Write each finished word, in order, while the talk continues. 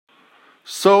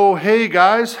So, hey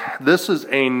guys, this is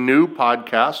a new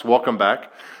podcast. Welcome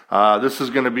back. This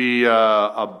is going to be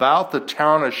about the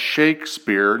town of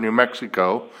Shakespeare, New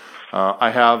Mexico. I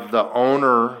have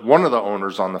one of the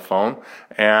owners on the phone,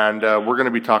 and we're going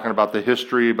to be talking about the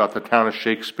history, about the town of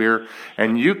Shakespeare.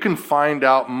 And you can find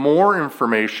out more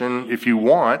information if you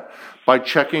want by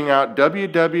checking out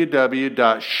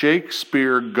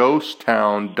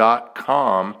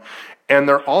www.shakespeareghosttown.com. And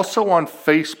they're also on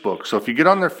Facebook. So if you get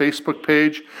on their Facebook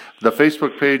page, the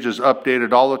Facebook page is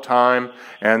updated all the time.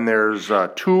 And there's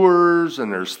tours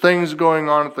and there's things going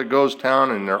on at the ghost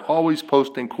town. And they're always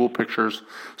posting cool pictures.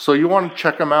 So you want to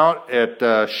check them out at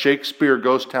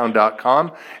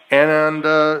shakespeareghosttown.com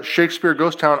and Shakespeare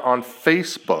Ghost Town on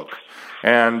Facebook.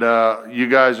 And you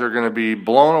guys are going to be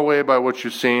blown away by what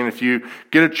you've seen. If you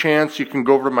get a chance, you can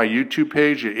go over to my YouTube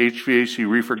page at HVAC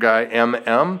Reefer Guy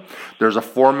MM. There's a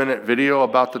 4-minute video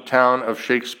about the town of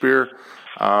Shakespeare.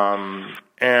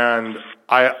 And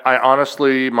I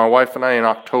honestly, my wife and I in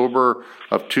October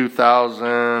of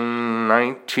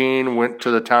 2019 went to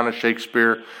the town of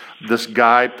Shakespeare. This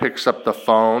guy picks up the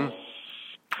phone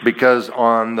because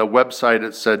on the website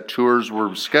it said tours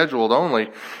were scheduled only.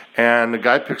 And the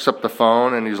guy picks up the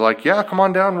phone and he's like, yeah, come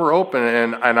on down, we're open.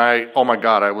 And I, oh my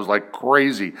God, I was like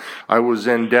crazy. I was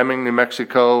in Deming, New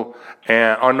Mexico,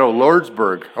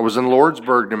 Lordsburg. I was in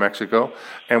Lordsburg, New Mexico,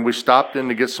 and we stopped in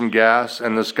to get some gas,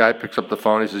 and this guy picks up the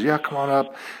phone. He says, yeah, come on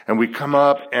up. And we come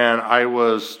up, and I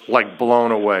was like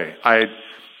blown away. I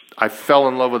fell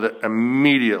in love with it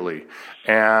immediately.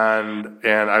 And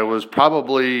I was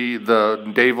probably,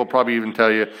 Dave will probably even tell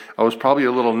you, I was probably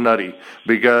a little nutty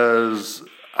because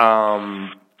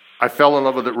I fell in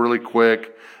love with it really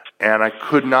quick, and I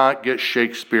could not get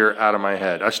Shakespeare out of my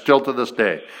head. I still to this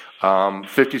day,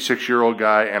 56-year-old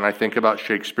guy, and I think about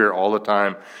Shakespeare all the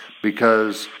time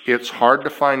because it's hard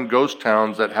to find ghost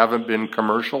towns that haven't been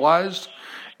commercialized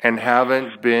and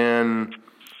haven't been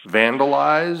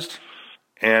vandalized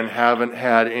and haven't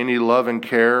had any love and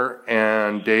care,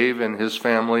 and Dave and his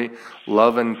family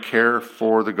love and care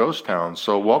for the ghost town.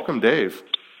 So welcome, Dave.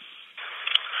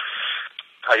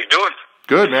 How you doing?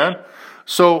 Good, man.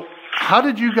 So how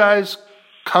did you guys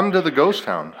come to the ghost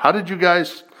town? How did you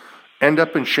guys end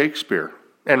up in Shakespeare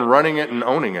and running it and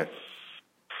owning it?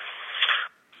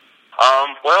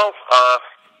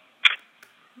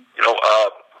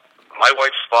 My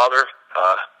wife's father,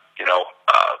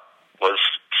 was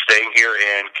staying here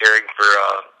and caring for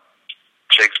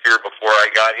Shakespeare before I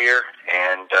got here,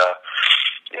 and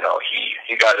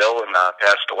he got ill and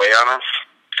passed away on us.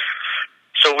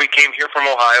 So we came here from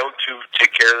Ohio to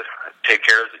take care of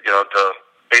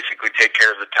basically take care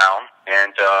of the town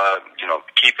and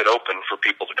keep it open for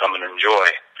people to come and enjoy.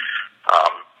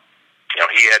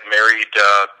 He had married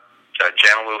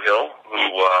Janilu Hill,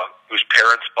 whose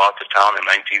parents bought the town in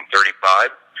 1935.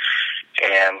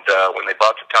 And when they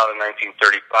bought the town in 1935,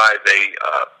 they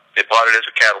bought it as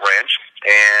a cattle ranch.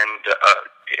 And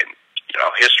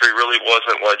history really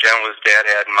wasn't what Janilu's dad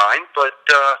had in mind, but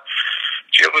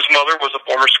Janilu's mother was a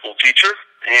former school teacher,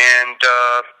 and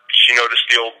she noticed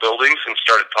the old buildings and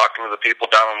started talking to the people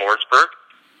down in Lordsburg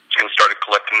and started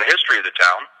collecting the history of the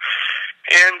town.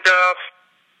 And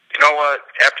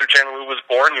after Janilu was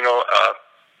born,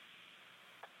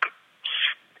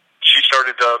 she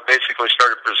started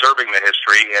preserving the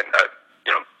history, and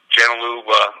Janilu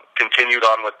continued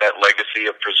on with that legacy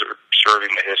of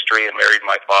preserving the history and married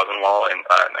my father-in-law in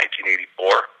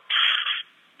 1984.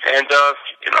 And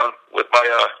with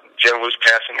my Janilu's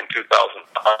passing in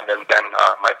 2005, and then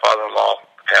my father-in-law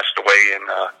passed away in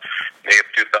May of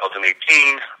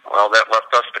 2018. Well, that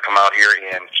left us to come out here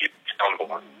and keep the town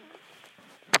going.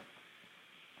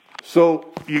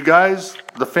 So you guys,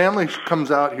 the family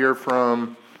comes out here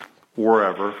from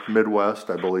wherever, Midwest,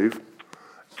 I believe,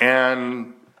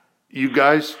 and you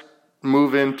guys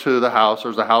move into the house.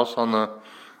 There's a house on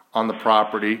the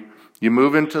property. You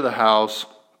move into the house.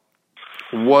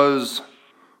 Was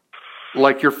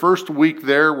like your first week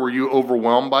there, were you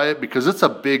overwhelmed by it? Because it's a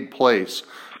big place.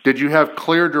 Did you have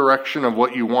clear direction of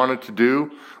what you wanted to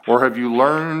do? Or have you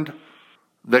learned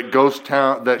that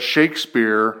that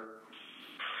Shakespeare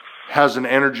has an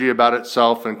energy about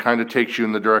itself and kind of takes you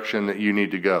in the direction that you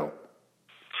need to go?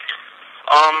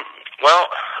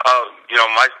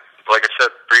 Like I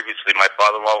said previously, my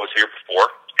father-in-law was here before,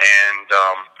 and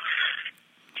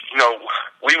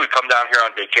we would come down here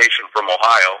on vacation from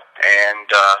Ohio, and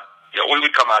we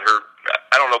would come out here.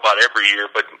 I don't know about every year,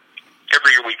 but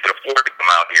every year we could afford to come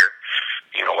out here.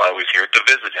 While I was here to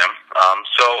visit him.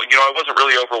 I wasn't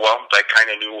really overwhelmed. I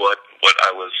kind of knew what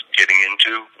I was getting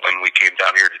into when we came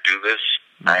down here to do this,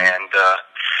 and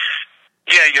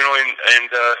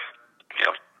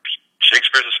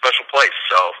Shakespeare's a special place.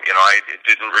 So, it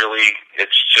didn't really,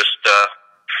 it's just, I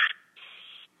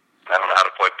don't know how to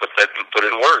put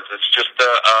it in words. It's just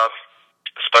a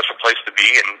special place to be,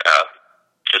 and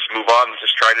just move on and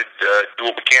just try to do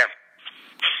what we can.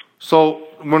 So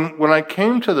when I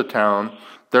came to the town,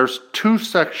 there's two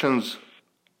sections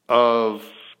of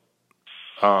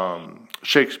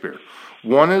Shakespeare.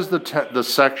 One is the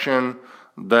section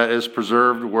that is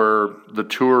preserved where the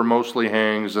tour mostly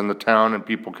hangs in the town and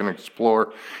people can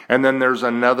explore. And then there's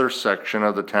another section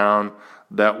of the town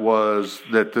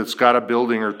that's got a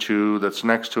building or two that's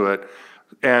next to it.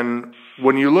 And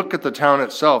when you look at the town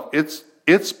itself, it's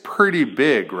pretty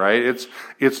big, right?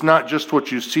 It's not just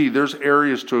what you see. There's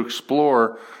areas to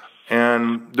explore,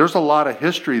 and there's a lot of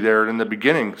history there in the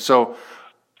beginning. So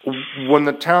when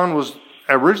the town was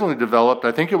originally developed,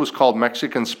 I think it was called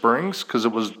Mexican Springs because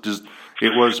it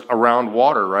was around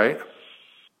water, right?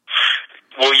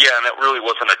 Well, yeah, and it really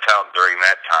wasn't a town during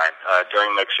that time.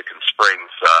 During Mexican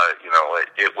Springs,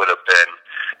 it would have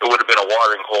been a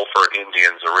watering hole for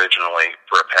Indians originally,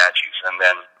 for Apaches, and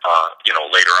then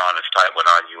later on as time went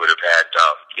on, you would have had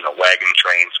wagon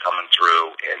trains coming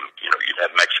through, and you'd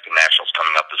have Mexican nationals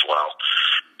coming up as well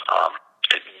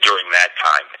during that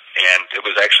time. And it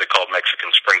was actually called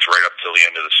Mexican Springs right up till the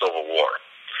end of the Civil War.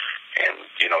 And,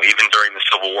 even during the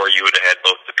Civil War, you would have had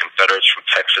both the Confederates from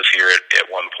Texas here at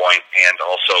one point and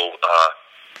also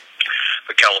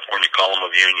the California Column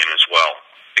of Union as well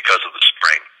because of the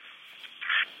spring.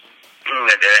 And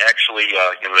actually,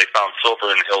 they found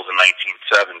silver in the hills in 1870,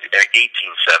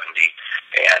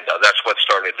 and that's what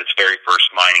started its very first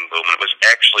mining boom. And it was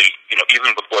actually,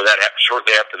 even before that,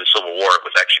 shortly after the Civil War, it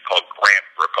was actually called Grant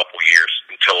for a couple years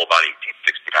until about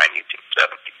 1869,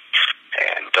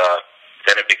 1870. And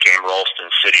then it became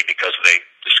Ralston City because they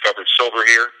discovered silver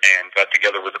here and got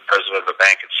together with the president of the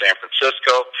bank in San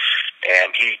Francisco,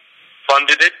 and he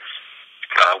funded it.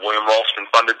 William Ralston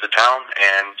funded the town,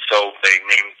 and so they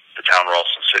named the town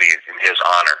Ralston City in his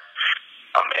honor.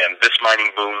 And this mining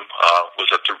boom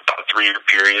was a 3-year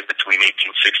period between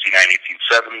 1869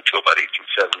 1870 to about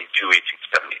 1872,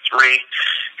 1873,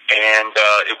 and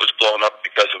it was blown up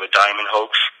because of a diamond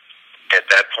hoax at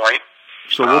that point.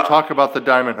 So we'll talk about the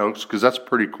diamond hoax because that's a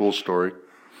pretty cool story.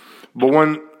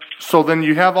 But so then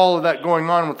you have all of that going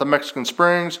on with the Mexican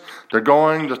Springs. The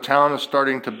town is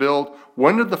starting to build.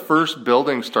 When did the first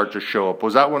buildings start to show up?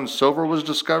 Was that when silver was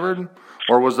discovered,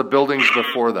 or was the buildings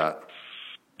before that?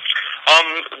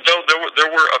 There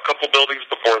were a couple buildings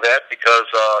before that because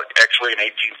actually in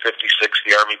 1856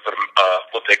 the Army put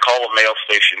what they call a mail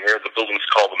station here. The building's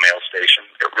called the mail station.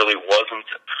 It really wasn't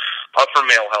for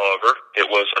mail, however. It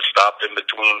was a stop in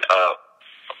between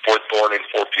Fort Thorne and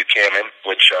Fort Buchanan,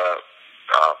 which are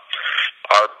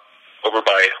over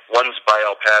by, one's by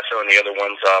El Paso and the other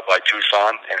one's by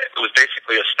Tucson. And it was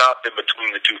basically a stop in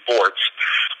between the two forts,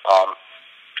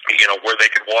 where they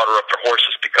could water up their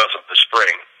horses because of the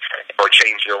spring, or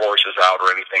change their horses out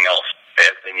or anything else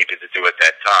that they needed to do at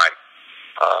that time.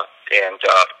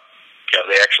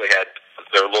 They actually had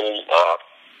their little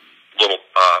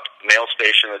mail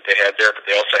station that they had there, but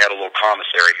they also had a little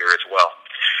commissary here as well.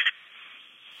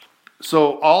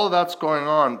 So all of that's going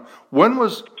on. When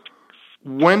was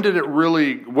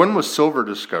silver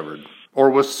discovered? Or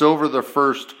was silver the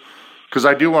first? Because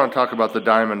I do want to talk about the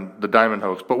diamond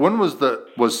hoax. But when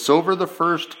was silver the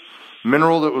first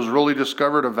mineral that was really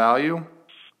discovered of value?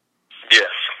 Yes,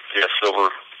 silver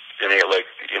in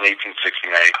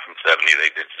 1869, 1870, they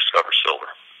did discover silver.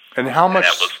 And how much?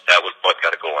 And that was what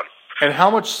got it going. And how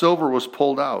much silver was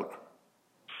pulled out?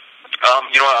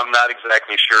 I'm not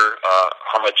exactly sure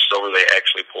how much silver they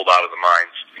actually pulled out of the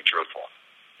mines, to be truthful.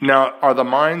 Now, are the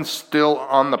mines still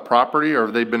on the property, or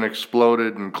have they been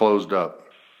exploded and closed up?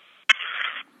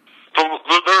 There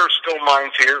are still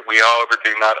mines here. We, however,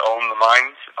 do not own the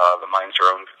mines. The mines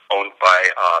are owned by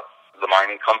the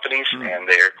mining companies, and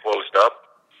they are closed up.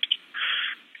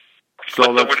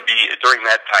 So but during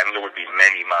that time, there would be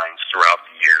many mines throughout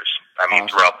the years. Awesome.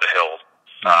 Throughout the hill.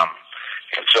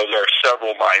 And so there are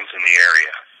several mines in the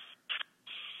area.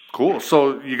 Cool.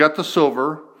 So you got the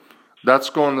silver. That's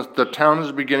going. The town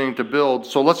is beginning to build.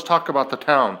 So let's talk about the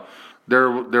town.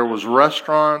 There was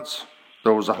restaurants.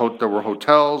 There were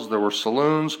hotels. There were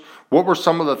saloons. What were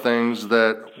some of the things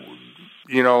that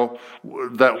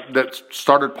that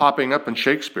started popping up in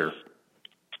Shakespeare?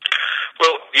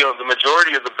 Well, the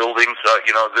majority of the buildings,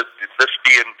 this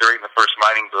being during the first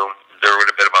mining boom, there would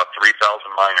have been about 3,000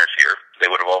 miners here. They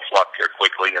would have all flocked here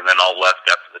quickly and then all left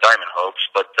after the diamond hoax.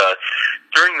 But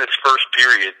during this first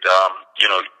period,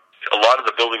 a lot of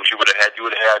the buildings you would have had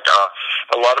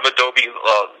a lot of adobe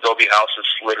houses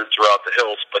littered throughout the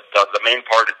hills, but the main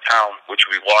part of town, which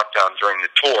we walked on during the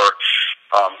tour,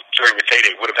 during the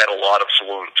heyday, would have had a lot of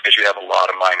saloons because you have a lot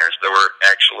of miners. There were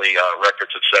actually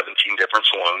records of 17 different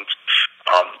saloons.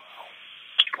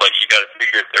 But you got to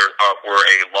figure there were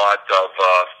a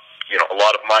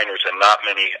lot of miners and not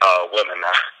many women,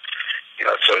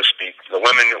 so to speak. The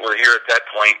women that were here at that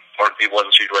point weren't the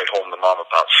ones you'd write home to mom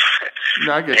about.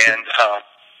 No, I get you.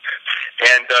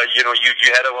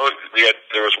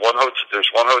 There's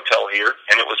one hotel here,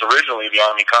 and it was originally the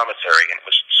Army commissary, and it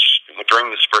was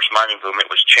during this first mining boom. It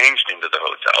was changed into the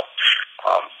hotel,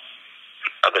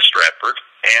 the Stratford,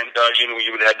 and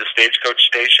you would have the stagecoach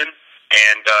station,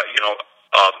 and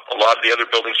a lot of the other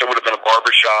buildings. There would have been a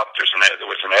barber shop. There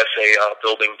was an SA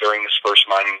building during this first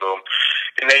mining boom,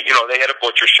 and they had a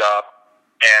butcher shop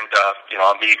and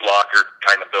a meat locker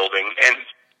kind of building, and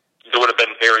there would have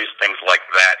been various things like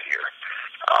that here.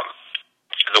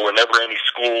 There were never any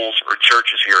schools or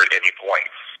churches here at any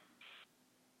point.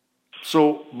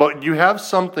 So, but you have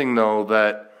something though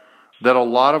that a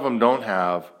lot of them don't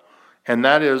have, and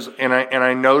that is, and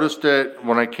I noticed it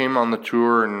when I came on the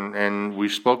tour and we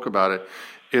spoke about it,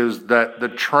 is that the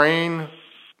train,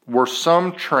 where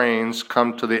some trains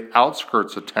come to the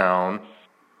outskirts of town,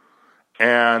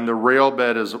 and the rail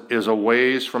bed is a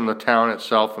ways from the town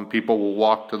itself, and people will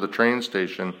walk to the train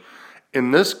station.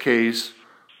 In this case,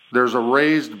 there's a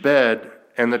raised bed,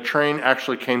 and the train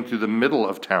actually came through the middle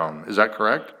of town. Is that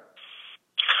correct?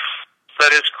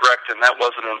 That is correct, and that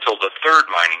wasn't until the third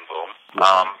mining boom.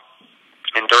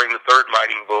 And during the third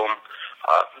mining boom,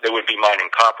 they would be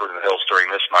mining copper in the hills during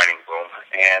this mining boom.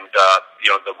 And,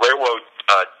 the railroad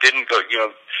didn't go,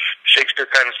 Shakespeare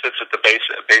kind of sits at the base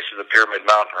of the Pyramid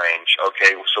Mountain Range,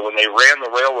 okay? So when they ran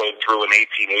the railroad through in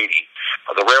 1880,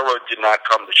 the railroad did not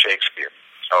come to Shakespeare.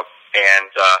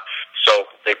 So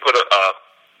they put a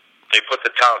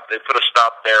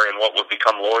stop there in what would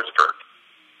become Lordsburg.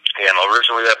 And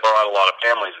originally that brought a lot of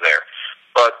families there.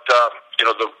 But,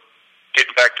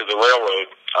 getting back to the railroad,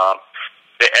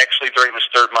 they actually, during this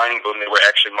third mining boom, they were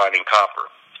actually mining copper.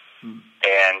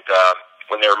 And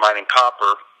when they were mining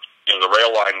copper, the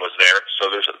rail line was there. So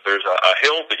there's a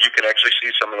hill that you can actually see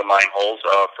some of the mine holes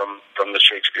from the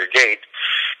Shakespeare Gate.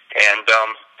 And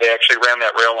they actually ran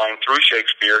that rail line through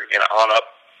Shakespeare and on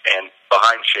up and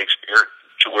behind Shakespeare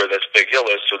to where this big hill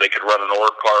is, so they could run an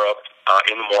ore car up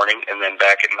in the morning and then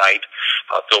back at night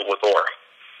filled with ore.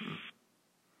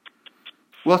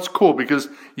 Well, that's cool because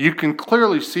you can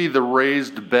clearly see the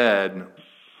raised bed.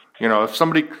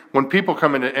 When people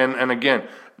come in, and again,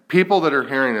 people that are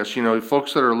hearing this,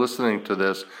 folks that are listening to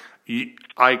this,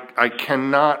 I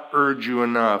cannot urge you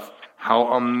enough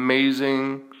how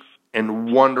amazing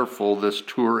and wonderful this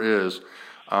tour is.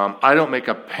 I don't make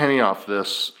a penny off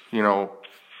this,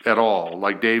 at all.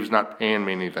 Like, Dave's not paying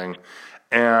me anything.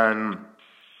 And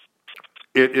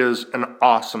it is an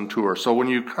awesome tour. So when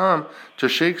you come to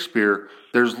Shakespeare,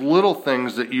 there's little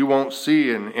things that you won't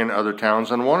see in other towns.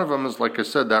 And one of them is, like I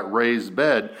said, that raised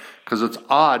bed, because it's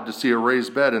odd to see a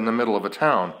raised bed in the middle of a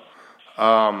town,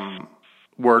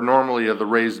 where normally the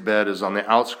raised bed is on the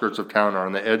outskirts of town or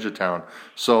on the edge of town.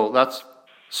 So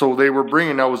they were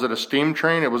bringing, now was it a steam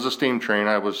train? It was a steam train,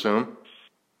 I would assume.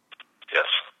 Yes.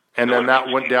 And then that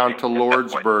went down to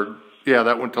Lordsburg. Yeah,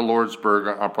 that went to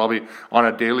Lordsburg probably on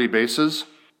a daily basis.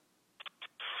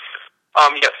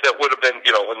 Yes, that would have been,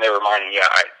 when they were mining. Yeah,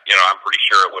 I'm pretty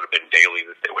sure it would have been daily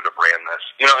that they would have ran this.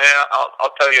 And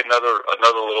I'll tell you another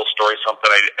little story. Something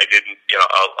I didn't,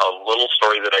 a little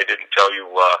story that I didn't tell you.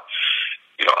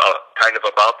 Kind of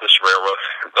about this railroad,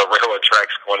 the railroad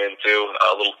tracks going into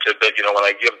a little tidbit. When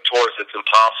I give tours, it's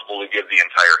impossible to give the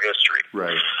entire history.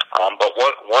 Right. But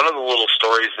one of the little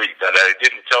stories that I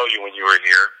didn't tell you when you were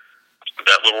here,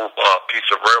 that little piece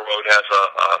of railroad has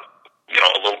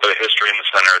a little bit of history in the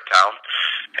center of town,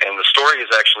 and the story is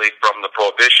actually from the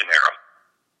Prohibition era.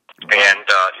 Wow. And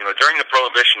during the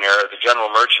Prohibition era, the general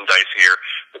merchandise here,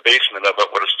 the basement of it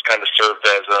would have kind of served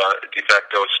as a de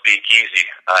facto speakeasy.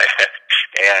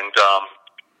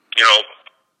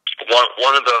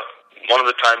 One of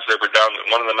the times they were down,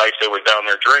 one of the nights they were down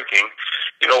there drinking,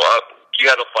 you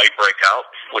had a fight break out,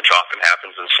 which often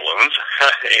happens in saloons,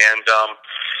 and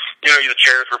the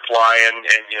chairs were flying,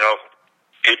 and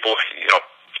people,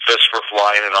 fists were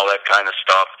flying, and all that kind of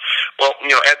stuff. Well,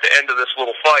 at the end of this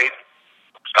little fight,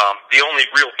 the only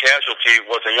real casualty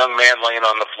was a young man laying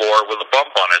on the floor with a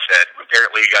bump on his head.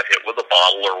 Apparently he got hit with a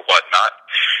bottle or whatnot.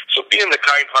 So being the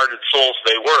kind-hearted souls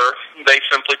they were, they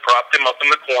simply propped him up in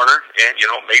the corner and,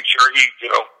 made sure he,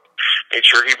 made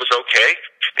sure he was okay,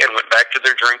 and went back to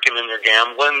their drinking and their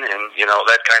gambling and,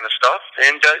 that kind of stuff.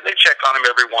 And they check on him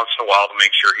every once in a while to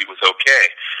make sure he was okay.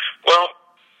 Well,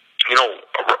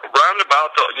 around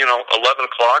about, 11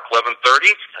 o'clock,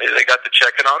 11:30, they got to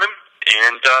checking on him,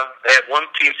 and they had one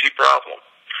teensy problem.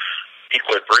 He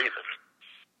quit breathing.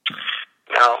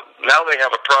 Now they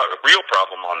have a real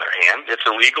problem on their hand. It's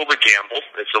illegal to gamble.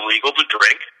 It's illegal to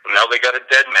drink. Now they got a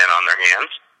dead man on their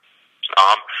hands.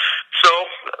 So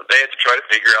they had to try to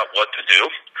figure out what to do.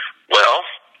 Well,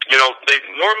 they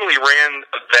normally ran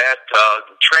that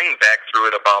train back through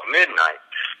at about midnight.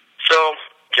 So,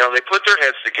 they put their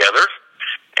heads together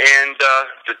and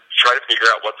to try to figure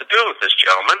out what to do with this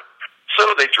gentleman.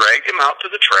 So they dragged him out to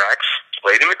the tracks,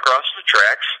 laid him across the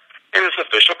tracks, and his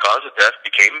official cause of death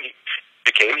became he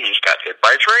got hit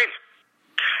by a train.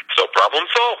 So problem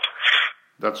solved.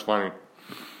 That's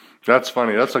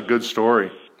funny. That's a good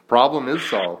story. Problem is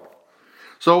solved.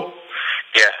 So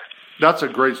yeah, that's a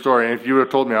great story. And if you would have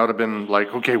told me, I would have been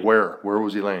like, okay, where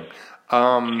was he laying?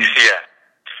 Yeah.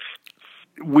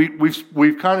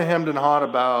 We've kind of hemmed and hawed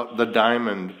about the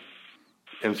diamond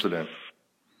incident.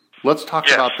 Let's talk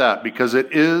about that, because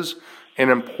it is an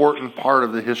important part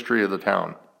of the history of the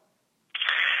town.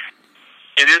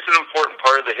 It is an important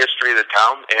part of the history of the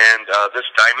town, and this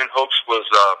diamond hoax was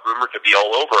rumored to be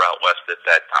all over out west at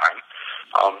that time.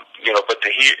 But to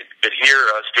hear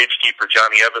stagekeeper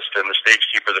Johnny Evanston, the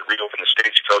stagekeeper that reopened the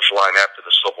stagecoach line after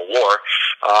the Civil War,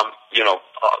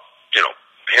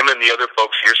 him and the other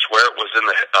folks here swear it was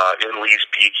in Lee's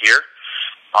Peak here,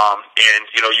 and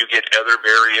you get other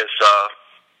various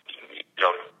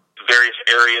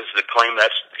areas that claim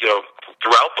that's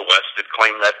throughout the West that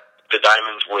claim that the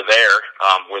diamonds were there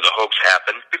where the hoax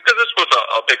happened, because this was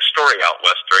a big story out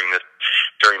west during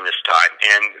this time,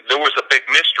 and there was a big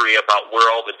mystery about where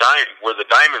the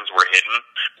diamonds were hidden,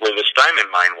 where this diamond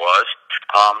mine was,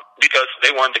 because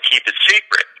they wanted to keep it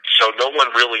secret, so no one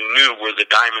really knew where the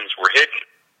diamonds were hidden.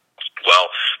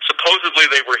 Well, supposedly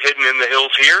they were hidden in the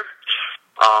hills here,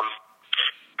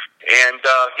 and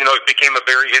it became a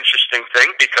very interesting thing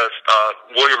because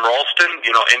William Ralston,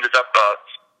 ended up.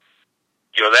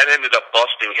 That ended up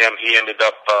busting him. He ended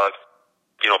up,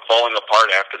 falling apart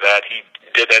after that. He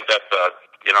did end up,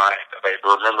 if I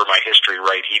remember my history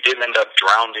right, he did end up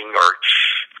drowning or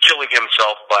killing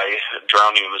himself by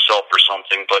drowning himself or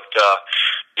something. But,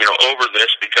 over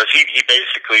this, because he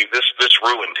basically, this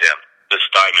ruined him, this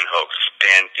diamond hoax.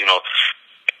 And,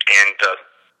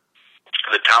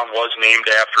 the town was named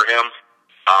after him.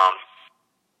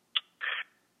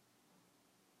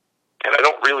 And I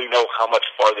don't really know how much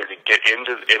farther to get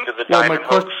into the diamond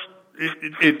hoax.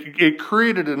 It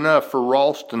created enough for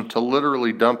Ralston to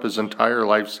literally dump his entire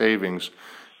life savings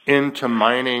into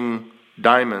mining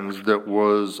diamonds that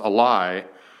was a lie,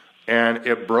 and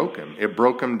it broke him. It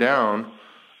broke him down,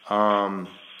 and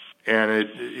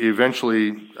it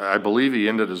eventually, I believe, he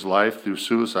ended his life through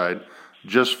suicide,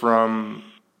 just from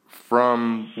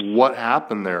what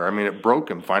happened there. I mean, it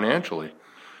broke him financially.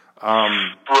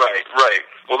 Right.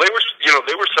 Well, they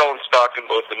were selling stock in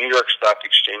both the New York Stock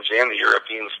Exchange and the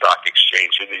European Stock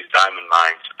Exchange in these diamond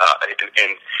mines,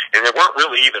 and they weren't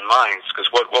really even mines,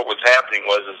 because what was happening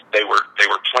was they were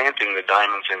planting the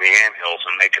diamonds in the anthills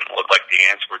and making it look like the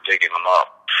ants were digging them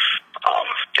up.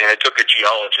 And it took a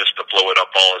geologist to blow it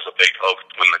up all as a big hoax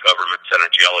when the government sent a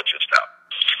geologist out.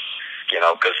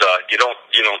 Because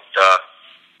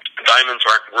diamonds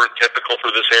weren't typical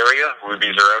for this area.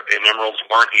 Rubies and emeralds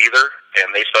weren't either, and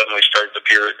they suddenly started to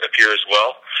appear as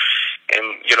well. And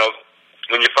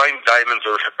when you find diamonds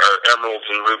or emeralds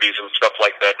and rubies and stuff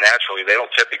like that naturally, they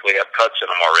don't typically have cuts in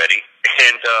them already,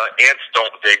 and ants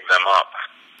don't dig them up.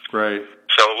 Right.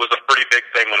 So it was a pretty big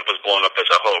thing when it was blown up as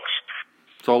a hoax.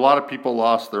 So a lot of people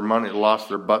lost their money, lost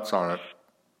their butts on it.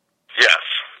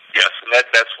 Yes, and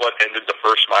that's what ended the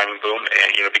first mining boom,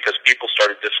 and because people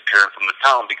started disappearing from the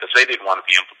town because they didn't want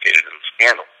to be implicated in the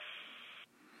scandal.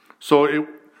 So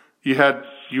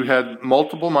you had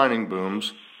multiple mining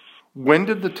booms. When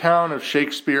did the town of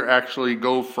Shakespeare actually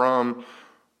go from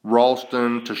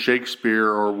Ralston to Shakespeare,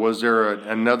 or was there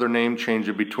another name change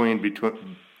in between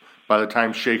by the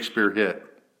time Shakespeare hit?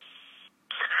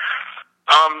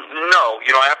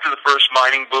 No, after the first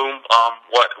mining boom,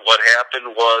 what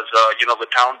happened was, the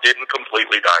town didn't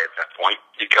completely die at that point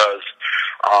because,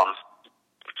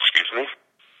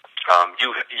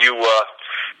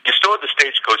 you still had the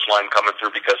stagecoach line coming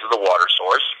through because of the water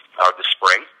source, the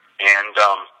spring, and,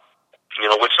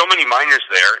 with so many miners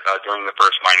there during the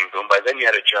first mining boom, by then you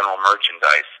had a general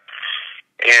merchandise,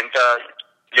 and,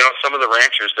 some of the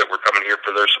ranchers that were coming here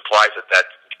for their supplies at that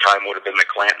time would have been the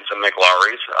Clantons and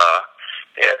McLaurys,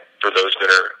 for those that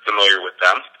are familiar with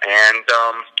them. And,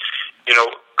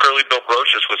 Curly Bill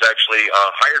Brocious was actually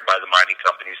hired by the mining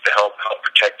companies to help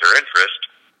protect their interest.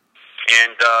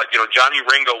 And, Johnny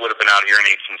Ringo would have been out here in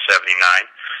 1879.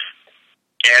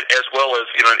 And as well as,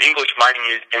 an English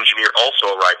mining engineer also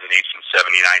arrived in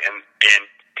 1879. And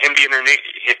him being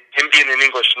an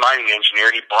English mining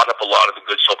engineer, he bought up a lot of the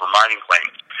good silver mining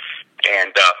claims.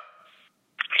 And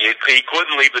he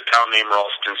couldn't leave the town named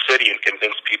Ralston City and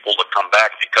convince people to come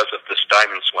back because of this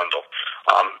diamond swindle.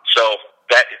 So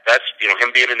that's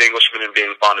him being an Englishman and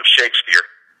being fond of Shakespeare.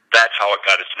 That's how it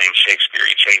got its name, Shakespeare.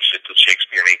 He changed it to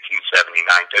Shakespeare in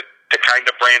 1879 to kind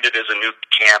of brand it as a new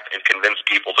camp and convince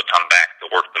people to come back to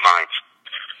work the mines.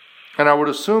 And I would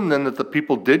assume then that the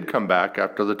people did come back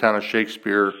after the town of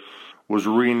Shakespeare was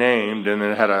renamed, and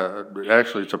it had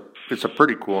it's a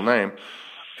pretty cool name,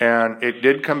 and it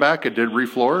did come back. It did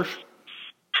reflourish.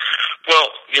 Well,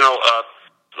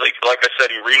 like I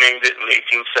said, he renamed it in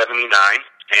 1879,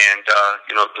 and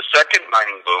the second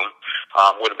mining boom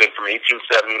would have been from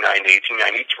 1879 to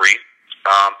 1893.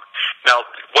 Now,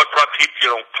 what brought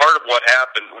people, part of what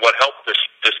happened, what helped this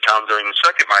town during the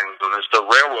second mining boom is the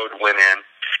railroad went in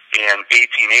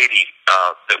 1880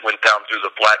 that went down through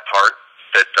the flat part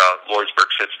that Lordsburg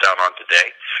sits down on today.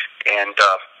 And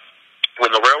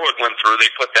when the railroad went through, they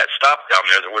put that stop down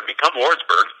there that would become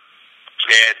Lordsburg.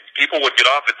 And people would get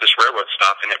off at this railroad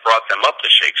stop, and it brought them up to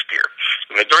Shakespeare.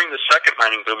 During the second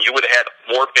mining boom, you would have had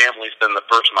more families than the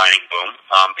first mining boom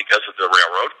because of the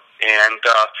railroad. And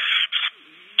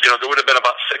there would have been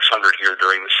about 600 here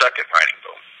during the second mining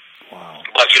boom. Wow.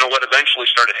 But what eventually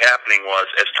started happening was,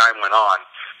 as time went on,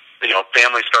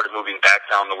 families started moving back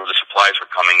down to where the supplies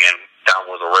were coming in, down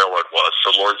where the railroad was.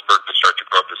 So Lordsburg would start to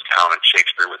grow up as a town, and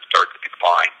Shakespeare would start to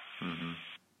decline. Mm-hmm.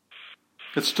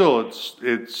 It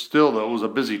was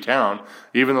a busy town,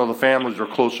 even though the families were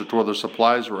closer to where the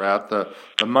supplies were at. The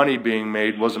money being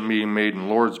made wasn't being made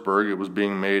in Lordsburg; it was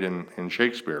being made in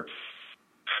Shakespeare.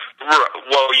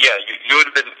 Well, yeah, you would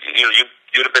have been, you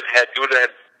would have had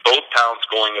both towns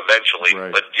going eventually,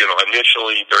 right. But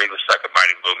initially during the second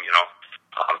mining boom,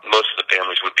 most of the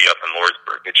families would be up in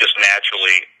Lordsburg. It just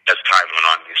naturally, as time went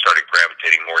on, you started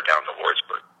gravitating more down to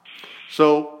Lordsburg.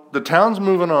 So the town's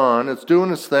moving on. It's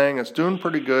doing its thing. It's doing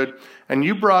pretty good. And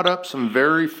you brought up some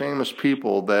very famous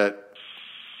people that,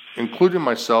 including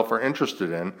myself, are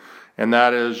interested in. And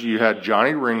that is, you had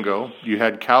Johnny Ringo. You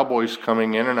had cowboys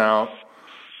coming in and out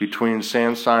between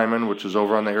San Simon, which is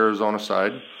over on the Arizona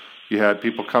side. You had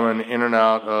people coming in and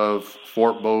out of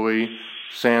Fort Bowie,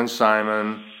 San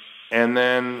Simon. And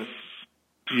then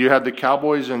you had the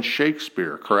cowboys in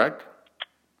Shakespeare, correct?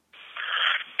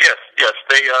 Yes.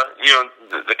 They,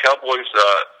 the cowboys,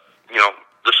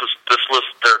 this was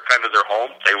their home.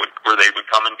 They would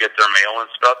come and get their mail and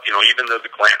stuff. Even though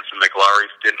the Clantons and McLaurys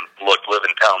didn't live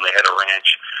in town, they had a ranch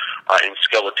in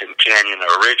Skeleton Canyon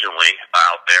originally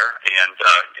out there, and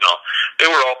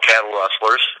they were all cattle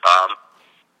rustlers.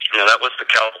 That was the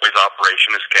cowboys'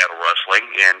 operation, is cattle rustling,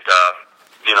 and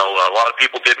a lot of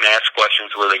people didn't ask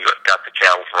questions where they got the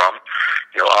cattle from.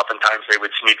 Oftentimes they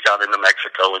would sneak down into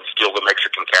Mexico and steal the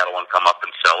Mexican cattle and come up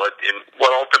and sell it. And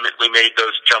what ultimately made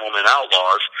those gentlemen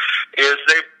outlaws is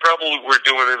they probably were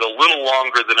doing it a little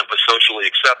longer than it was socially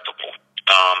acceptable.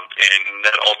 And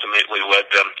that ultimately led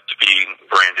them to being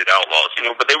branded outlaws.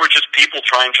 But they were just people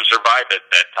trying to survive at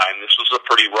that time. This was a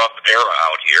pretty rough era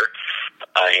out here.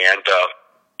 And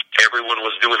everyone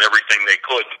was doing everything they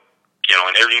could,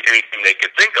 and anything they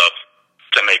could think of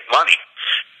to make money,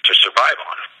 to survive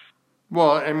on.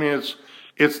 Well, I mean,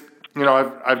 it's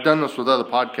I've done this with other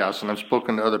podcasts, and I've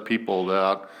spoken to other people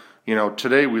that,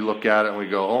 today we look at it and we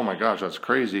go, oh my gosh, that's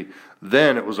crazy.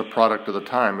 Then it was a product of the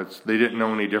time. They didn't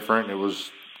know any different. It was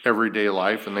everyday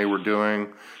life, and it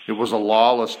was a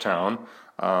lawless town.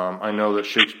 I know that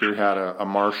Shakespeare had a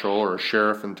marshal or a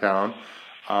sheriff in town,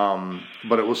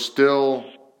 but it was still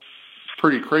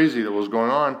pretty crazy that was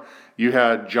going on. You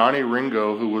had Johnny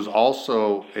Ringo, who was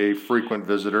also a frequent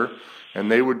visitor,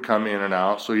 and they would come in and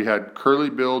out. So you had Curly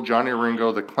Bill, Johnny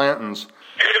Ringo, the Clantons,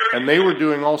 and they were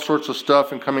doing all sorts of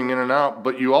stuff and coming in and out.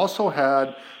 But you also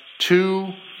had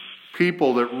two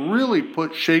people that really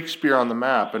put Shakespeare on the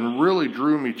map and really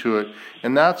drew me to it,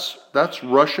 and that's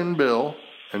Russian Bill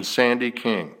and Sandy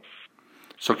King.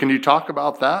 So can you talk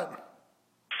about that?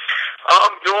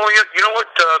 You know what?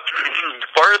 As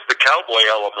far as the cowboy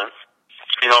element,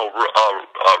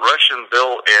 Russian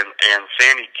Bill and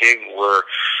Sandy King were,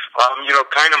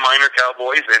 kind of minor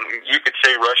cowboys, and you could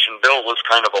say Russian Bill was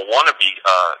kind of a wannabe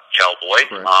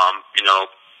cowboy. Right.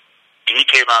 He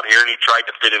came out here and he tried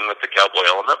to fit in with the cowboy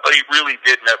element, but he really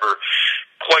did never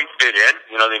quite fit in.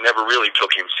 You know, they never really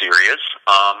took him serious.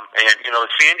 And, you know,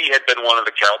 Sandy had been one of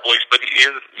the cowboys, but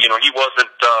he wasn't,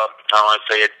 how do I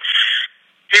say it,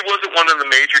 he wasn't one of the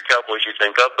major cowboys you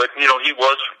think of, but, you know, he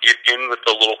was in with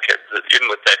the little kid, in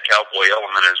with that cowboy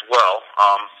element as well.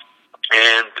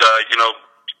 You know,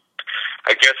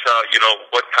 I guess, you know,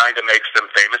 what kind of makes them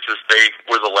famous is they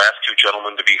were the last two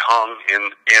gentlemen to be hung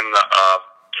in the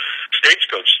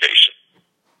Stagecoach Station,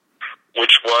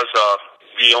 which was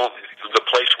the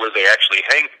place where they actually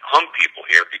hung people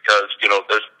here, because, you know,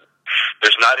 there's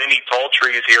not any tall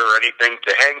trees here or anything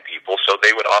to hang people, so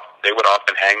they would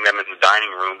often hang them in the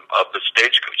dining room of the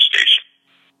Stagecoach Station.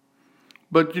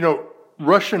 But, you know,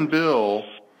 Russian Bill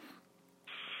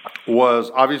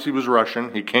was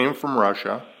Russian. He came from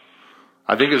Russia.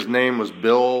 I think his name was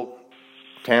Bill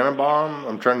Tannenbaum.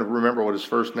 I'm trying to remember what his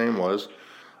first name was. His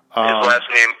last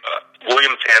name,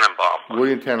 William Tannenbaum.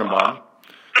 William Tannenbaum.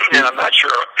 And I'm not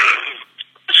sure,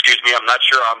 excuse me, I'm not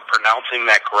sure I'm pronouncing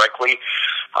that correctly.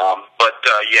 But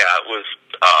yeah, it was,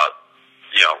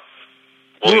 you know,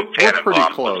 William Tannenbaum. We're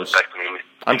pretty close.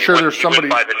 I'm sure there's somebody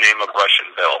by the name of Russian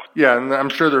Bill. Yeah, and I'm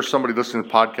sure there's somebody listening to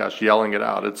the podcast yelling it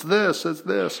out. It's this.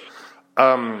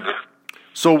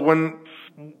 So when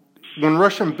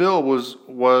Russian Bill was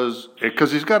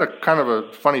because he's got a kind of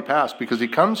a funny past, because he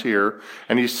comes here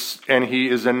and he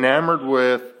is enamored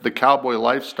with the cowboy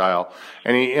lifestyle,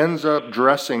 and he ends up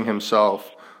dressing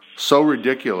himself so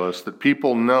ridiculous that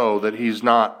people know that he's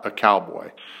not a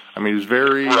cowboy. I mean, he's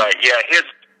very right. Yeah, his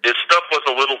stuff was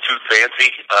a little too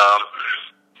fancy.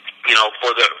 You know,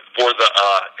 for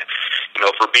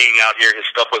being out here, his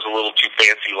stuff was a little too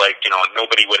fancy. Like, you know,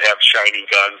 nobody would have shiny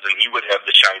guns, and he would have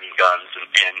the shiny guns, and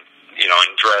you know,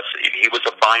 and dress. He was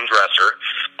a fine dresser.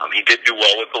 He did do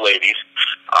well with the ladies,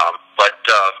 but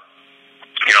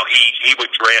you know, he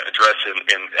would dress in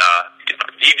you know,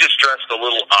 he just dressed a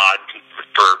little odd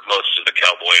for most of the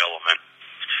cowboy element.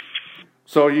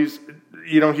 So he's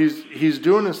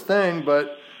doing his thing,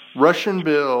 but Russian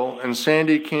Bill and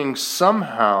Sandy King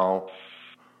somehow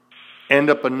end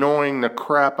up annoying the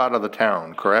crap out of the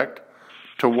town, correct?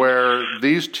 To where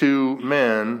these two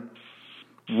men,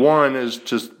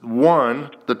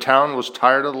 the town was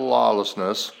tired of the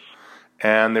lawlessness,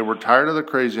 and they were tired of the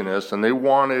craziness, and they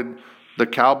wanted the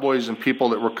cowboys and people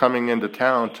that were coming into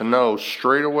town to know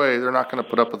straight away they're not going to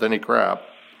put up with any crap.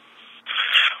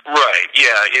 Right,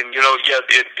 yeah, and, you know, yeah,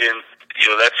 you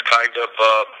know, that's kind of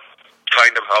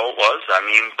how it was. I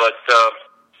mean, but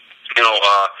you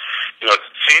know,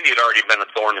 Sandy had already been a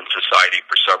thorn in society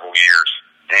for several years,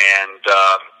 and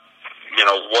you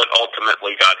know, what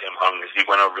ultimately got him hung is he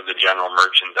went over to the general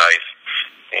merchandise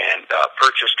and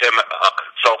purchased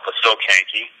himself a silk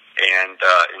hanky, and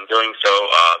in doing so,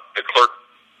 the clerk,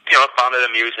 you know, found it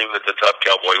amusing that the tough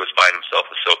cowboy was buying himself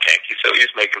a silk hanky, so he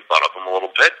was making fun of him a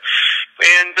little bit,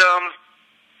 and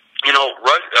you know,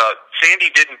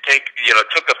 Sandy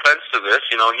took offense to this.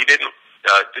 You know, he didn't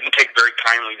take very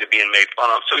kindly to being made fun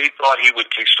of, so he thought he would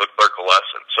teach the clerk a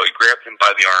lesson. So he grabbed him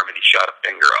by the arm and he shot a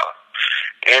finger off.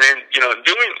 And in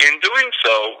doing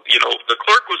so, you know, the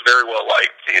clerk was very well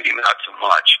liked. Sandy not so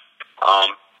much.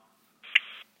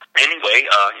 Anyway,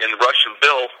 and Russian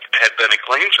Bill had been a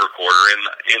claims recorder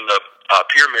in the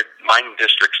Pyramid Mining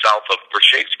District south of where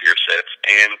Shakespeare sits,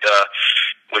 and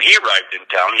when he arrived in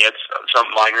town, he had some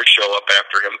miners show up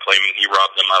after him, claiming he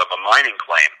robbed them out of a mining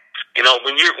claim. You know,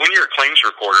 when you're a claims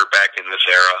recorder back in this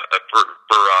era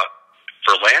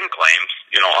for land claims,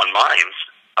 you know, on mines,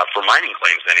 for mining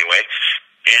claims anyway,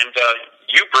 and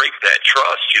you break that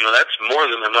trust, you know, that's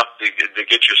more than enough to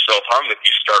get yourself hung if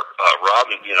you start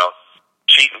robbing, you know,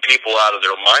 cheating people out of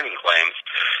their mining claims.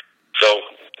 So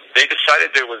they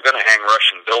decided they were going to hang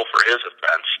Russian Bill for his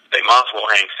offense. They might as well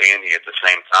hang Sandy at the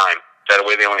same time. That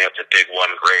way they only have to dig one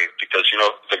grave, because, you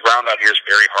know, the ground out here is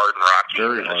very hard and rocky.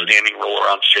 Very hard. The standing rule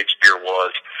around Shakespeare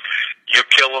was, you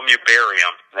kill them, you bury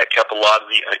them. And that kept a lot of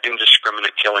the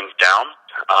indiscriminate killings down.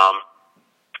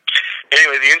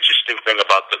 Anyway, the interesting thing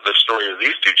about the story of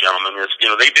these two gentlemen is, you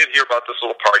know, they did hear about this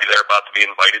little party they're about to be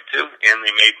invited to, and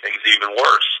they made things even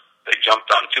worse. They jumped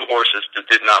on two horses that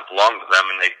did not belong to them,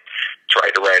 and they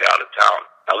tried to ride out of town.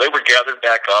 Now, they were gathered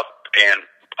back up and,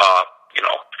 you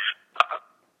know,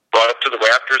 brought up to the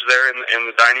rafters there in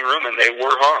the dining room, and they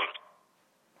were hung.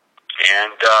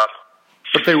 And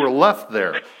but they were left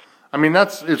there. I mean,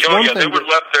 it's one thing. They were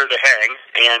left there to hang,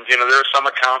 and, you know, there are some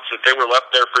accounts that they were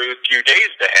left there for a few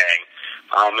days to hang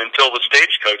until the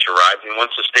stagecoach arrived. And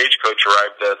once the stagecoach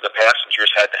arrived, the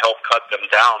passengers had to help cut them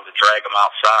down to drag them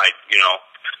outside, you know,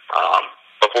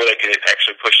 before they could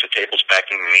actually push the tables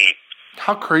back in and eat.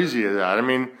 How crazy is that? I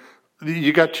mean,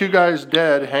 you got two guys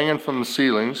dead hanging from the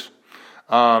ceilings.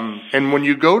 And when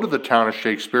you go to the town of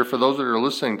Shakespeare, for those that are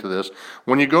listening to this,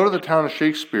 when you go to the town of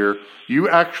Shakespeare, you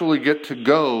actually get to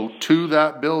go to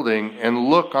that building and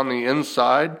look on the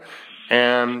inside,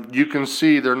 and you can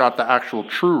see they're not the actual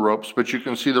true ropes, but you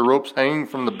can see the ropes hanging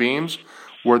from the beams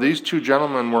where these two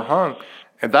gentlemen were hung.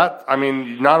 And that, I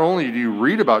mean, not only do you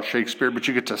read about Shakespeare, but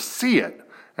you get to see it.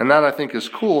 And that, I think, is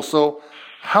cool. So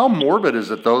how morbid is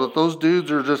it, though, that those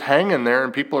dudes are just hanging there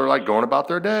and people are like going about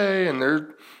their day and they're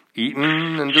eating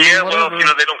and doing whatever? Well,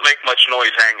 they don't make much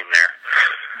noise hanging there.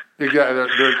 Yeah,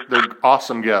 they're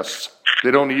awesome guests.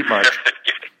 They don't eat much.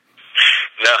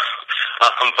 No,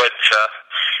 but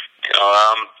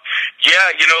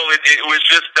it was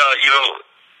just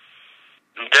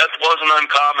death wasn't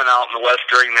uncommon out in the West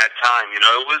during that time. It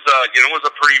was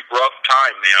a pretty rough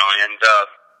time. And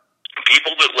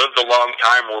people that lived a long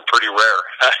time were pretty rare.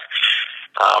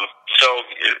 So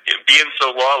being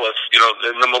so lawless,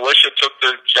 the militia took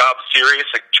their job serious,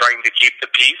 like trying to keep the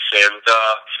peace, and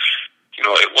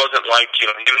it wasn't like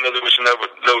even though there was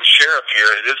no sheriff here,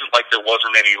 it isn't like there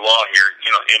wasn't any law here. And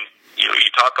you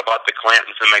talk about the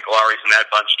Clantons and McLaurys and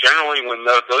that bunch. Generally, when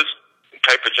those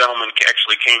type of gentlemen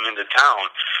actually came into town,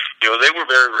 they were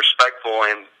very respectful,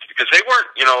 and because they weren't,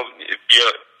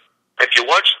 if you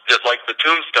watch the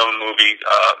Tombstone movie.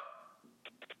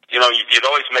 It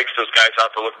always makes those guys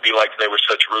out to be like they were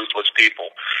such ruthless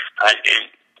people. And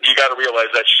you got to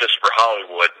realize that's just for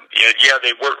Hollywood. Yeah,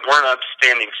 they weren't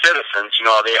upstanding citizens.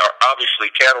 They are obviously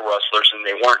cattle rustlers, and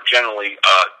they weren't generally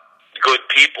good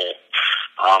people.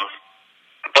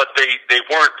 But they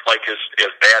weren't like as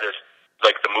bad as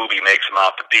like the movie makes them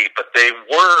out to be. But they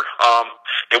were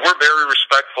very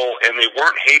respectful, and they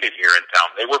weren't hated here in town.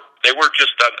 They were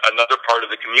just another part of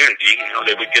the community.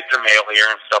 They would get their mail here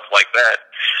and stuff like that.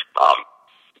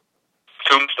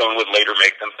 Tombstone would later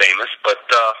make them famous, but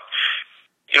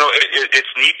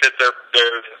it's neat that they're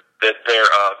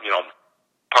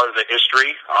part of the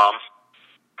history.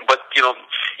 But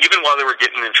even while they were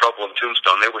getting in trouble in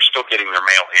Tombstone, they were still getting their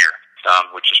mail here,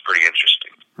 which is pretty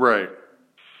interesting. Right.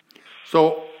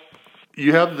 So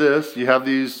you have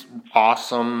these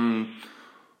awesome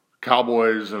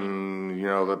cowboys and,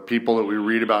 the people that we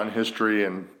read about in history,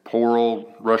 and poor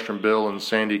old Russian Bill and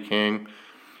Sandy King.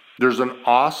 There's an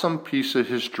awesome piece of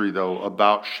history, though,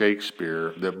 about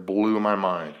Shakespeare that blew my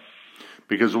mind,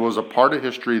 because it was a part of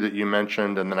history that you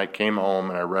mentioned, and then I came home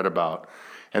and I read about.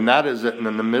 And that is that in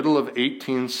the middle of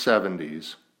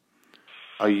 1870s,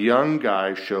 a young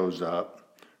guy shows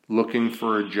up looking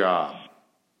for a job.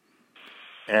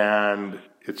 And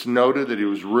it's noted that he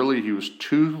was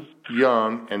too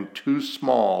young and too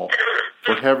small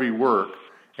for heavy work,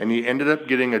 and he ended up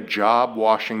getting a job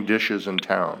washing dishes in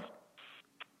town.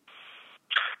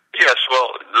 Yes,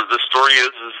 well, the story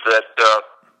is that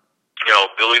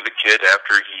Billy the Kid,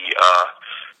 after he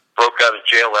broke out of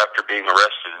jail after being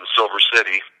arrested in Silver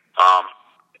City,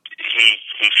 he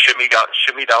shimmied out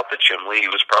the chimney. He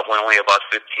was probably only about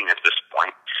 15 at this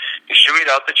point. He shimmied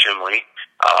out the chimney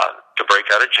to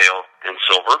break out of jail in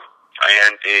Silver,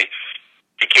 and he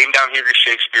came down here to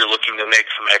Shakespeare looking to make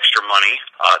some extra money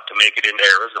to make it into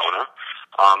Arizona.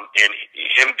 And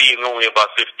him being only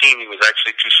about 15, he was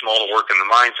actually too small to work in the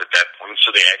mines at that point,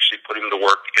 so they actually put him to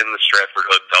work in the Stratford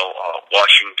Hotel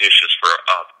washing dishes for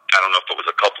I don't know if it was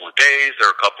a couple of days or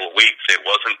a couple of weeks. It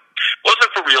wasn't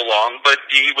for real long, but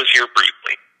he was here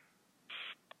briefly.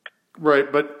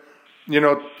 Right, but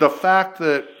the fact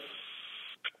that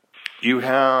you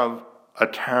have a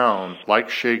town like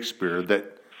Shakespeare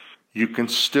that you can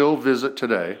still visit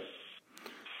today.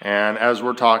 And as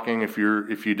we're talking, if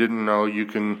you didn't know, you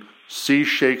can see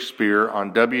Shakespeare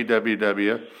on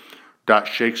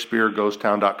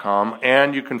www.shakespeareghosttown.com,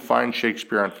 and you can find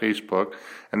Shakespeare on Facebook,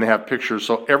 and they have pictures.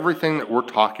 So everything that we're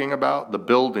talking about, the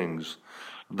buildings,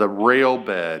 the rail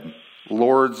bed,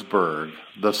 Lordsburg,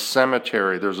 the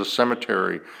cemetery, there's a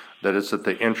cemetery that is at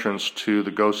the entrance to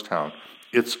the ghost town.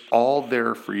 It's all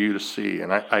there for you to see,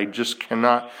 and I just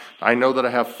cannot. I know that I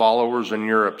have followers in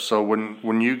Europe, so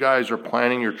when you guys are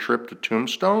planning your trip to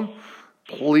Tombstone,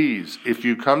 please, if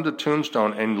you come to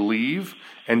Tombstone and leave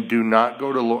and do not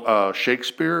go to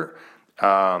Shakespeare,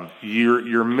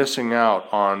 you're missing out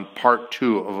on part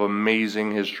 2 of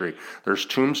amazing history. There's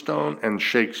Tombstone and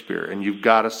Shakespeare, and you've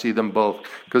got to see them both,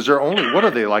 because they're only, what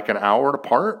are they, like an hour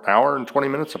apart, hour and 20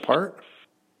 minutes apart?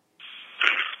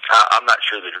 I'm not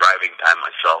sure the driving time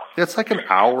myself. It's like an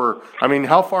hour. I mean,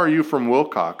 how far are you from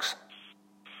Wilcox?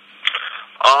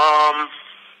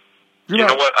 You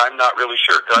know what? I'm not really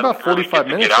sure. About 45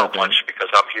 minutes. Get out much because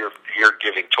I'm here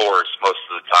giving tours most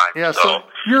of the time. Yeah, so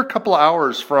you're a couple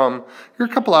hours from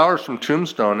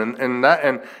Tombstone,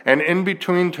 and in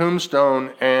between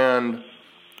Tombstone and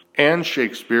and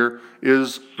Shakespeare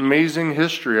is amazing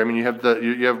history. I mean,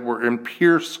 we're in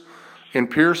Pierce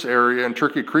area, and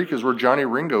Turkey Creek is where Johnny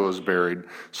Ringo is buried.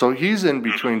 So he's in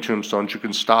between tombstones you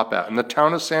can stop at. And the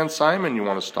town of San Simon you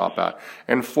want to stop at.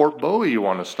 And Fort Bowie you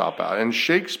want to stop at. And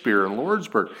Shakespeare and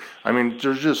Lordsburg. I mean,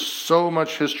 there's just so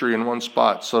much history in one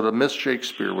spot. So to miss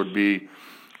Shakespeare would be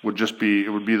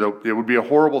a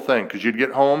horrible thing, because you'd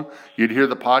get home, you'd hear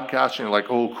the podcast, and you're like,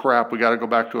 oh crap, we got to go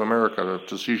back to America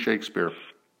to see Shakespeare.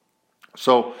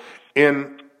 So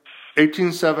in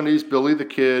 1870s, Billy the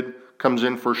Kid comes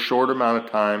in for a short amount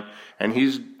of time, and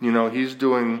he's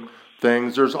doing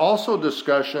things. There's also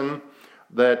discussion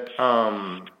that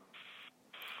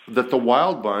that the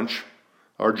Wild Bunch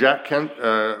or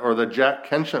the Jack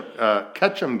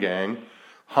Ketchum gang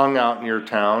hung out near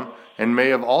town and may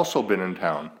have also been in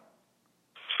town.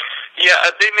 Yeah,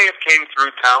 they may have came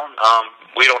through town.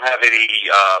 We don't have any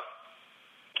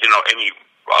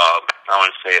I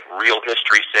want to say it, real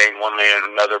history saying one way or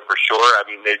another for sure. I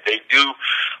mean, they do.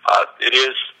 It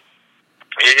is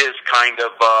kind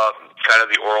of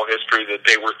the oral history that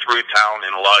they were through town,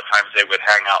 and a lot of times they would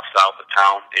hang out south of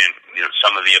town in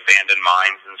some of the abandoned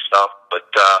mines and stuff. But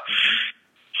that's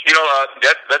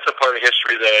a part of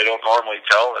history that I don't normally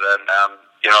tell, and I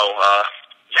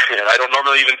don't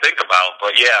normally even think about.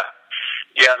 But yeah,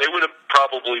 they would have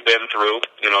probably been through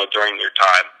during their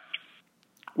time.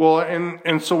 Well,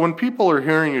 and so when people are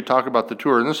hearing you talk about the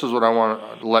tour, and this is what I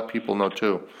want to let people know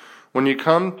too, when you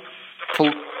come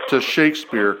to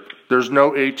Shakespeare, there's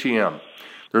no ATM.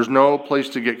 There's no place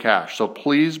to get cash. So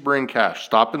please bring cash.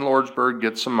 Stop in Lordsburg,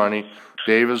 get some money.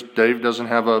 Dave doesn't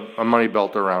have a money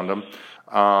belt around him.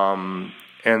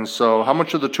 And so how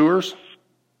much are the tours?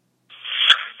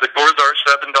 The tours are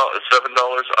 $7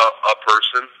 a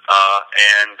person,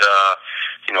 and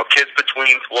kids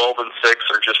between 12 and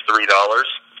 6 are just $3.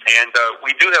 And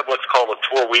we do have what's called a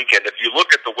tour weekend. If you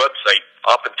look at the website,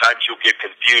 oftentimes you'll get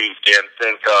confused and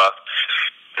think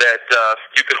that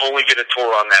you can only get a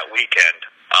tour on that weekend.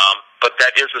 But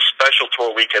that is a special tour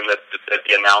weekend that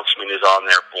the announcement is on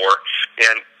there for.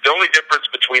 And the only difference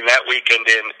between that weekend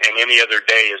and any other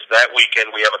day is that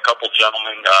weekend we have a couple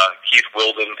gentlemen, Keith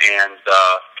Wilden and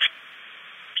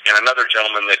another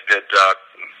gentleman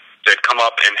that come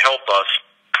up and help us,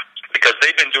 because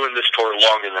they've been doing this tour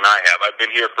longer than I have. I've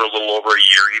been here for a little over a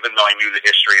year, even though I knew the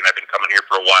history and I've been coming here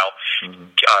for a while.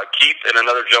 Mm-hmm. Keith and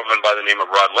another gentleman by the name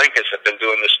of Rod Linkus have been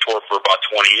doing this tour for about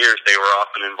 20 years. They were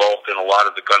often involved in a lot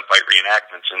of the gunfight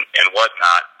reenactments and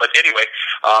whatnot. But anyway,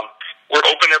 we're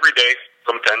open every day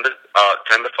from 10 to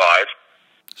 5.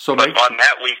 So but on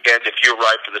that weekend, if you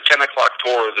arrive for the 10 o'clock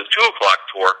tour or the 2 o'clock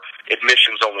tour,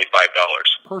 admission's only $5.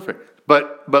 Perfect.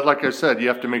 But like I said, you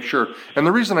have to make sure. And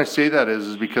the reason I say that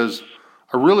is because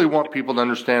I really want people to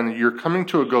understand that you're coming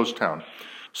to a ghost town.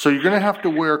 So you're going to have to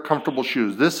wear comfortable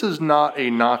shoes. This is not a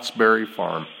Knott's Berry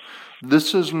Farm.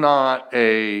 This is not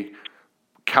a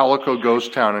Calico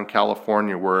ghost town in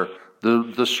California where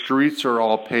the streets are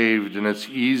all paved and it's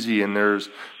easy and there's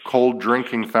cold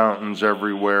drinking fountains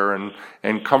everywhere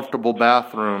and comfortable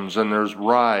bathrooms and there's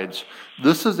rides.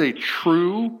 This is a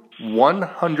true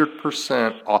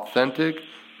 100% authentic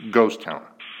ghost town.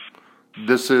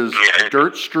 This is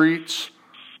dirt streets.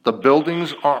 The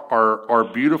buildings are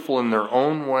beautiful in their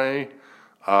own way.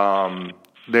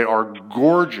 They are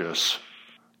gorgeous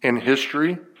in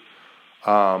history.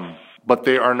 But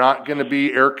they are not going to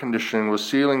be air conditioning with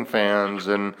ceiling fans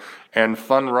and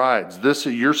fun rides.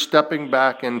 You're stepping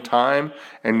back in time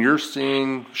and you're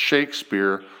seeing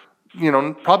Shakespeare,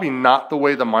 probably not the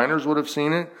way the miners would have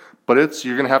seen it, but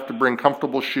you're going to have to bring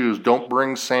comfortable shoes. Don't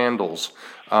bring sandals,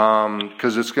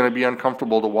 because it's going to be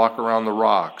uncomfortable to walk around the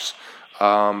rocks.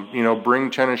 Bring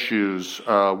tennis shoes,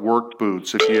 work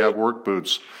boots if you have work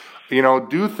boots.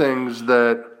 Do things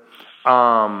that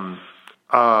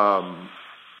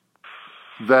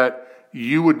that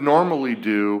you would normally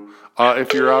do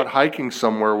if you're out hiking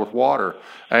somewhere with water.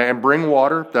 And bring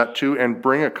water, that too, and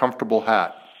bring a comfortable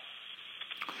hat.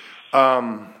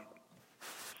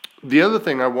 The other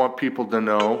thing I want people to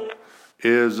know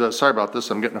is, sorry about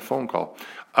this, I'm getting a phone call.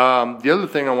 The other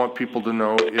thing I want people to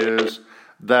know is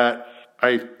that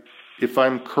if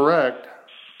I'm correct,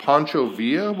 Pancho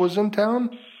Villa was in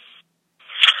town?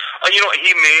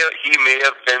 He may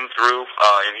have been through,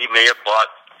 and he may have bought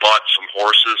some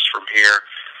horses from here,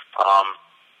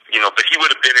 but he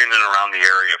would have been in and around the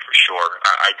area for sure.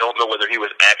 I don't know whether he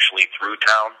was actually through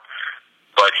town,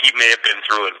 but he may have been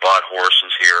through and bought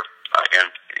horses here.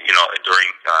 and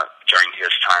during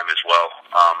his time as well.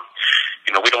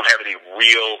 We don't have any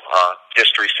real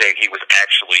history saying he was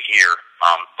actually here,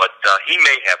 but he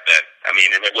may have been. I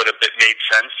mean, and it would have made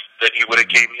sense that he would have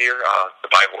came here to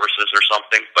buy horses or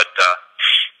something, but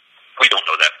we don't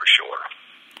know that for sure.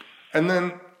 And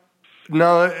then,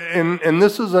 no, and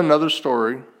this is another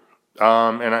story,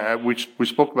 and we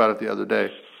spoke about it the other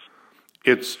day.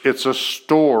 It's a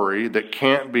story that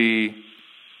can't be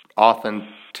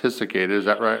authenticated. Is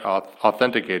that right?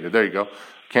 Authenticated. There you go.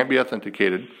 Can't be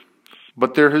authenticated.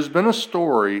 But there has been a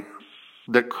story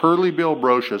that Curly Bill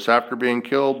Brocious, after being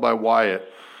killed by Wyatt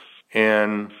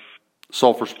in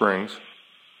Sulphur Springs,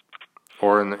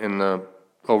 or in the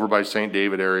over by St.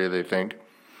 David area, they think.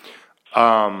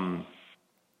 Iron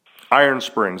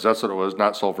Springs, that's what it was,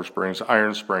 not Sulphur Springs,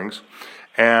 Iron Springs.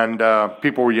 And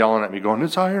people were yelling at me going,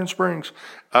 it's Iron Springs.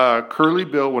 Curly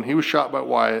Bill, when he was shot by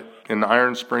Wyatt in the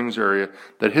Iron Springs area,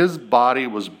 that his body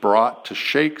was brought to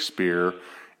Shakespeare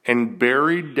and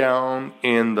buried down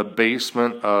in the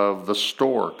basement of the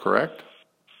store, correct?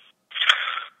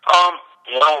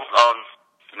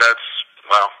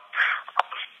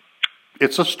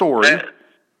 It's a story. Right.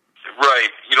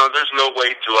 There's no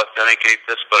way to authenticate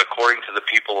this, but according to the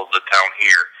people of the town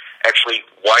here, actually,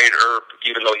 Wyatt Earp,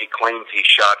 even though he claims he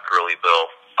shot Curly Bill,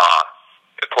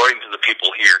 according to the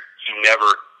people here,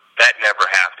 that never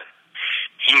happened.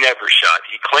 He never shot.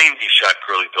 He claimed he shot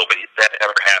Curly Bill, but that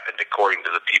never happened according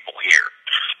to the people here.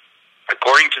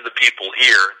 According to the people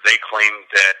here, they claimed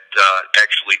that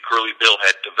actually Curly Bill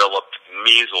had developed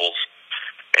measles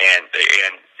and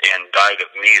died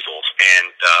of measles and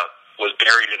was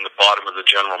buried in the bottom of the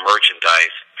general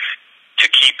merchandise to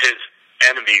keep his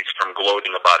enemies from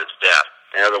gloating about his death.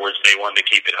 In other words, they wanted to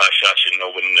keep it hush-hush and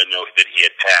no one to know that he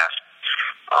had passed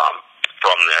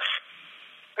from this.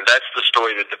 And that's the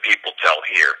story that the people tell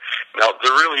here. Now,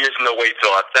 there really is no way to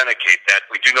authenticate that.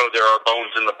 We do know there are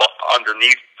bones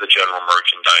underneath the general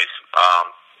merchandise,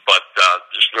 but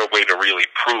there's no way to really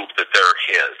prove that they're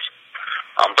his.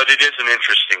 But it is an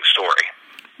interesting story.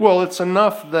 Well, it's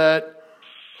enough that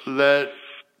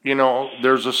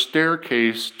there's a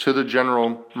staircase to the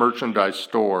general merchandise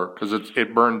store because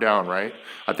it burned down, right?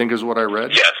 I think is what I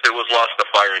read. Yes, it was lost to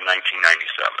fire in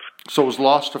 1997. So it was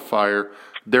lost to fire.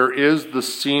 There is the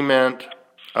cement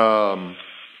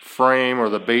frame or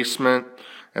the basement,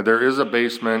 and there is a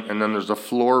basement, and then there's a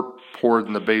floor poured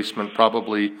in the basement.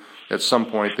 Probably at some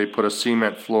point they put a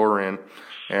cement floor in,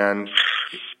 and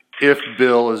if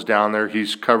Bill is down there,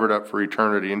 he's covered up for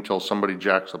eternity until somebody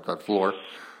jacks up that floor.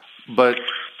 But,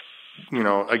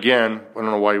 again, I don't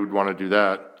know why you would want to do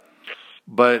that.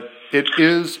 But it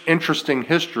is interesting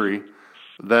history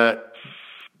that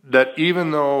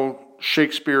even though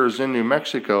Shakespeare is in New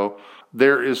Mexico,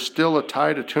 there is still a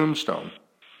tie to Tombstone.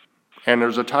 And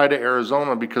there's a tie to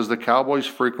Arizona because the Cowboys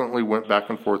frequently went back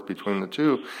and forth between the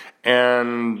two.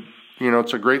 And,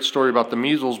 it's a great story about the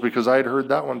measles because I had heard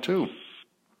that one too.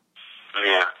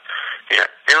 Yeah.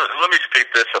 Let me state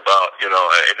this about, I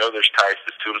know there's ties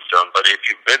to Tombstone, but if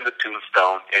you've been to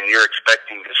Tombstone and you're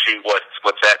expecting to see what's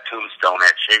at Tombstone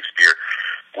at Shakespeare,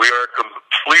 we are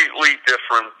completely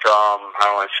different,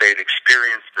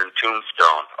 experience than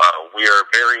Tombstone. We are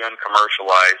very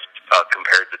uncommercialized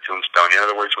compared to Tombstone. In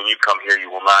other words, when you come here, you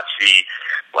will not see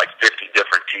like 50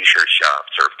 different T-shirt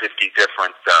shops or 50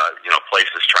 different,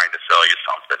 places trying to sell you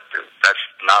something. That's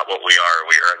not what we are.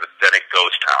 We are an authentic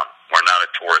ghost town. We're not a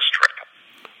tourist trip.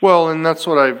 Well, and that's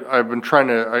what I've been trying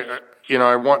to.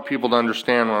 I want people to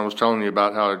understand when I was telling you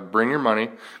about how to bring your money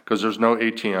because there's no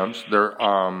ATMs.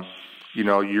 You're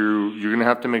going to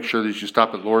have to make sure that you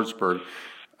stop at Lordsburg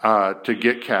to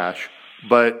get cash.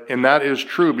 And that is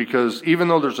true because even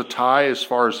though there's a tie as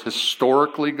far as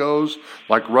historically goes,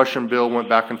 like Rush and Bill went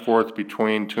back and forth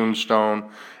between Tombstone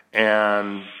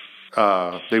and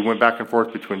they went back and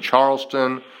forth between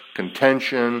Charleston,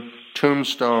 Contention,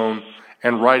 Tombstone,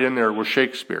 and right in there was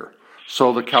Shakespeare.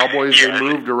 So the Cowboys, they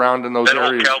moved around in those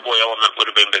areas. That whole cowboy element would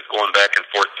have been going back and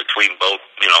forth between both,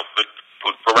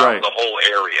 around the whole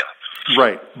area.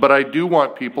 Right. But I do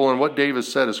want people, and what Dave has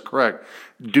said is correct,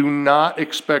 do not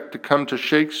expect to come to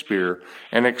Shakespeare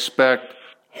and expect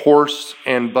horse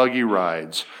and buggy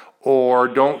rides, or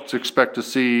don't expect to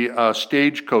see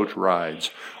stagecoach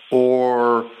rides,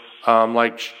 or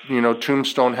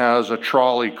Tombstone has a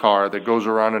trolley car that goes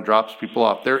around and drops people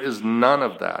off. There is none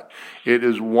of that. It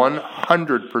is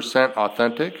 100%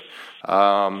 authentic.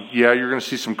 You're going to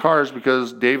see some cars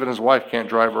because Dave and his wife can't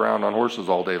drive around on horses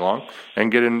all day long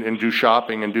and get in and do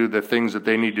shopping and do the things that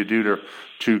they need to do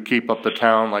to keep up the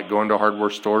town, like going to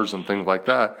hardware stores and things like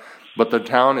that. but the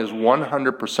town is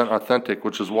 100% authentic,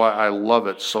 which is why I love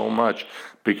it so much,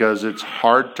 because it's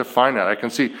hard to find that. I can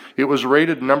see it was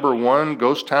rated #1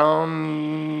 ghost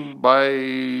town by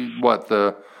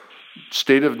the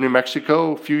state of New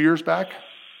Mexico a few years back.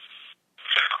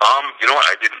 You know what?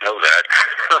 I didn't know that.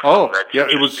 Oh, yeah,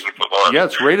 it was. Yeah,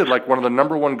 it's rated like one of the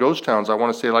 #1 ghost towns. I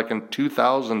want to say like in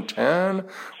 2010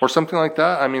 or something like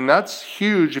that. I mean, that's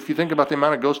huge if you think about the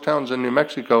amount of ghost towns in New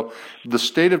Mexico. The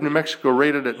state of New Mexico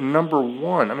rated it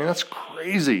 #1. I mean, that's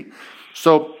crazy.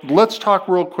 So let's talk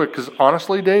real quick, because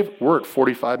honestly, Dave, we're at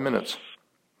 45 minutes.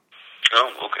 Oh,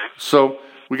 okay. So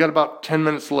we got about 10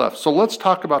 minutes left. So let's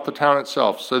talk about the town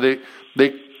itself. So they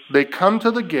come to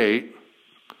the gate.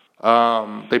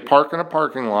 They park in a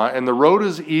parking lot, and the road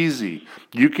is easy.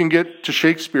 You can get to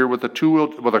Shakespeare with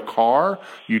a car.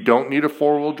 You don't need a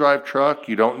 4-wheel drive truck.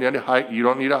 You don't need a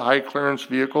high clearance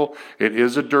vehicle. It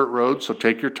is a dirt road, so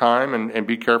take your time and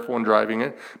be careful in driving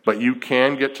it. But you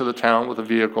can get to the town with a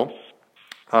vehicle.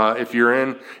 If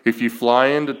you fly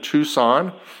into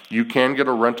Tucson, you can get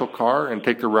a rental car and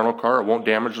take the rental car. It won't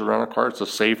damage the rental car. It's a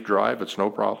safe drive. It's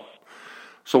no problem.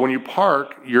 So when you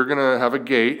park, you're going to have a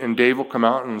gate, and Dave will come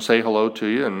out and say hello to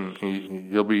you, and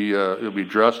he'll be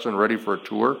dressed and ready for a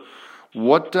tour.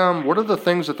 What are the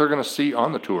things that they're going to see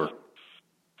on the tour?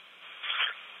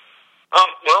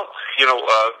 Well,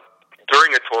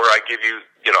 during a tour, I give you,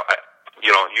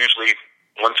 usually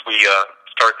once we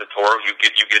start the tour, you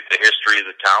get the history of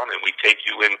the town, and we take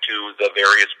you into the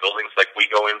various buildings. Like we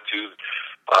go into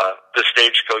the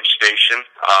stagecoach station,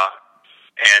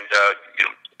 and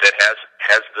that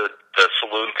has the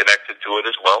saloon connected to it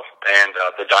as well, and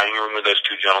the dining room where those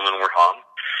two gentlemen were hung.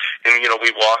 And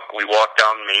we walk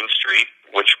down Main Street,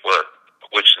 which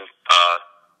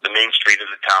the main street of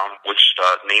the town, which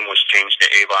name was changed to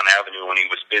Avon Avenue when he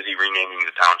was busy renaming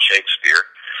the town Shakespeare.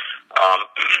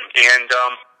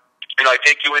 I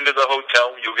take you into the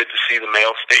hotel. You'll get to see the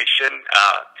mail station.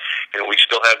 We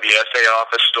still have the SA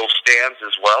office still stands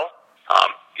as well.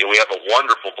 We have a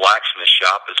wonderful blacksmith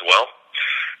shop as well.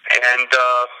 And,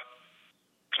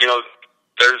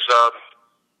 there's, a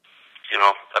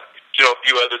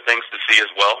few other things to see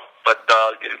as well. But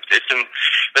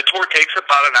the tour takes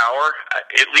about an hour,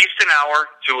 at least an hour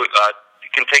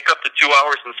it can take up to 2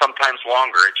 hours and sometimes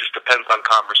longer. It just depends on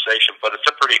conversation, but it's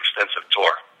a pretty extensive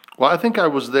tour. Well, I think I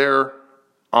was there,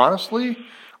 honestly,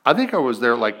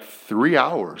 like 3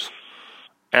 hours.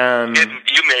 And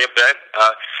you may have been.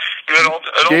 It all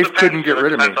Dave depends. Couldn't get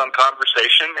rid of me. Depends on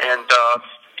conversation, and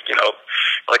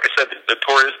like I said, the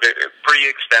tour is pretty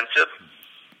extensive.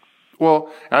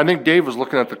 Well, I think Dave was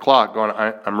looking at the clock, going,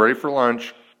 "I'm ready for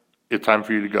lunch. It's time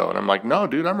for you to go." And I'm like, "No,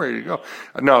 dude, I'm ready to go."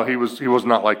 No, he was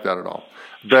not like that at all.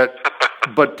 But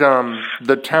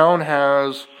the town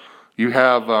has. You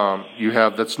have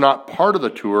that's not part of the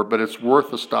tour, but it's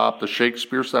worth a stop. The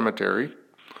Shakespeare Cemetery.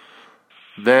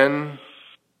 Then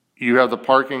you have the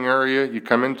parking area. You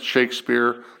come into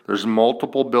Shakespeare. There's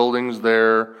multiple buildings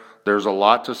there. There's a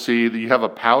lot to see. You have a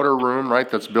powder room, right?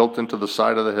 That's built into the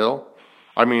side of the hill.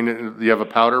 I mean, you have a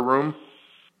powder room.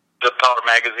 The Powder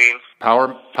Magazine.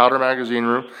 Powder Magazine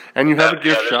room, and you have a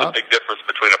gift shop. There's a big difference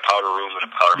between a powder room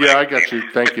and a powder magazine. Yeah, I got you.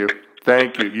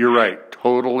 Thank you. You're right.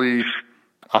 Totally.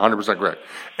 100% correct.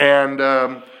 And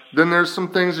then there's some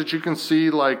things that you can see,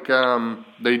 like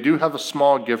they do have a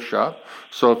small gift shop.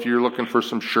 So if you're looking for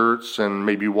some shirts and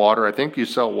maybe water, I think you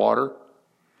sell water.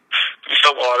 We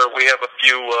sell water. We have a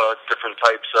few different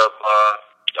types of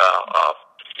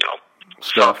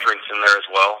soft drinks in there as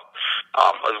well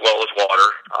as water.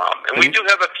 And we do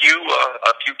have a few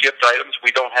gift items.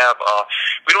 We don't have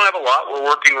a lot. We're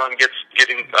working on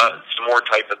getting some more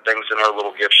type of things in our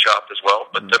little gift shop as well.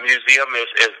 But the museum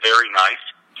is very nice.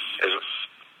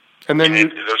 And then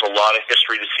there's a lot of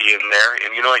history to see in there.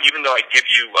 And even though I give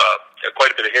you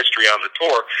quite a bit of history on the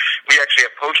tour, we actually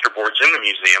have poster boards in the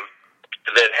museum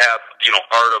that have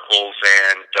articles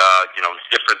and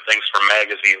different things from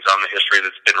magazines on the history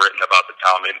that's been written about the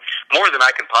town, and more than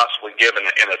I can possibly give in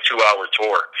a 2-hour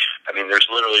tour. I mean, there's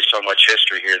literally so much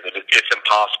history here that it's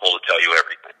impossible to tell you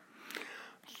everything.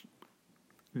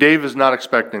 Dave is not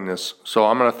expecting this, so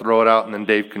I'm going to throw it out, and then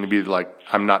Dave can be like,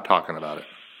 "I'm not talking about it."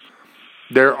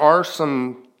 There are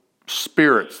some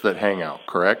spirits that hang out,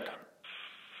 correct?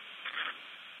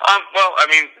 Well, I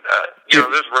mean,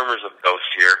 there's rumors of ghosts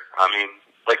here. I mean,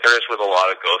 like there is with a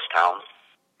lot of ghost towns.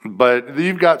 But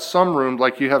you've got some rooms,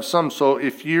 like you have some. So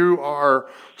if you are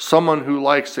someone who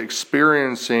likes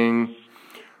experiencing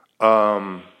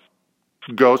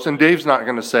ghosts, and Dave's not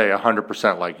going to say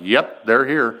 100% like, "Yep, they're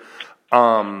here."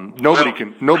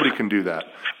 Nobody can do that.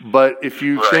 But if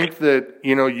you think that,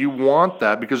 you want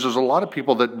that, because there's a lot of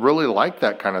people that really like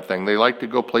that kind of thing. They like to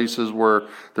go places where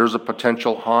there's a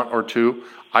potential haunt or two.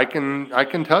 I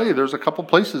can tell you there's a couple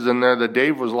places in there that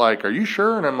Dave was like, "Are you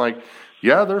sure?" And I'm like,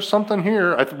 "Yeah, there's something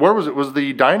here." Where was it? Was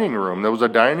the dining room? There was a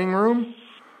dining room?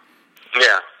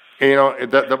 Yeah.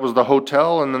 That was the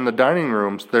hotel, and then the dining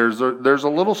rooms. There's a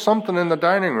little something in the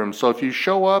dining room. So if you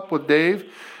show up with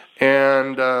Dave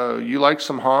and you like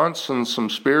some haunts and some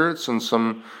spirits and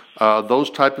some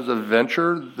those types of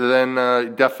adventure, then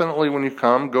definitely when you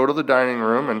come, go to the dining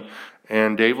room,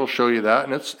 and Dave will show you that.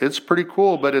 And it's pretty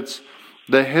cool, but it's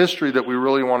the history that we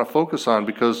really want to focus on,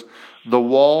 because the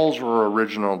walls were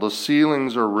original, the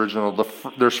ceilings are original,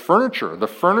 there's furniture. The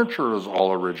furniture is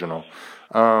all original.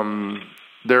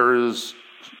 There is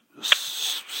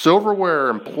silverware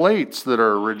and plates that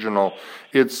are original.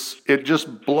 It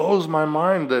just blows my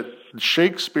mind that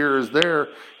Shakespeare is there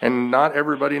and not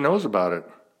everybody knows about it.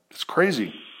 It's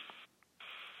crazy.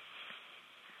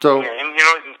 So,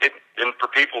 and for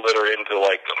people that are into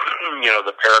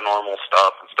the paranormal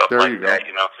stuff and stuff like that,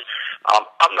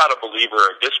 I'm not a believer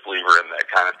or disbeliever in that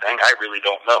kind of thing. I really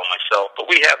don't know myself, but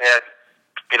we have had,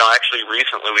 actually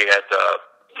recently we had.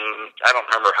 I don't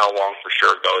remember how long for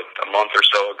sure ago, a month or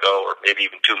so ago, or maybe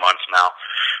even 2 months now.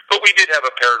 But we did have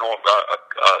a paranormal,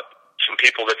 some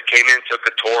people that came in, took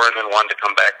a tour, and then wanted to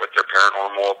come back with their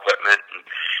paranormal equipment. And,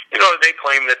 they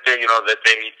claim that they got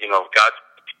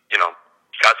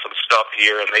some stuff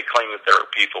here, and they claim that there are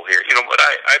people here. But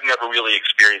I've never really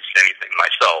experienced anything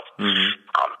myself. Mm-hmm.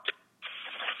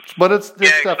 But it's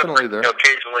definitely there.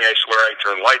 Occasionally, I swear I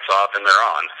turn lights off and they're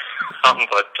on.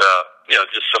 But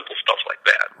just simple stuff like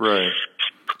that. Right.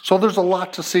 So there's a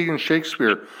lot to see in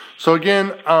Shakespeare. So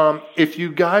again, if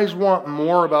you guys want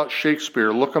more about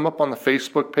Shakespeare, look him up on the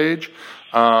Facebook page.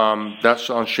 That's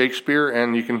on Shakespeare,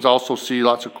 and you can also see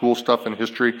lots of cool stuff in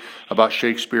history about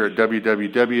Shakespeare at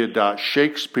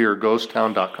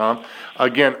www.shakespeareghosttown.com.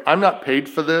 Again, I'm not paid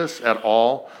for this at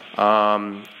all.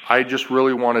 I just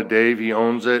really wanted Dave, he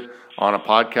owns it, on a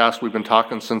podcast. We've been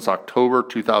talking since October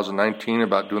 2019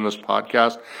 about doing this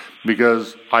podcast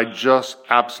because I just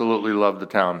absolutely love the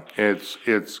town.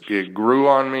 It grew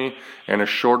on me in a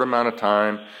short amount of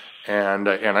time, and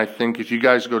I think if you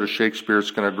guys go to Shakespeare,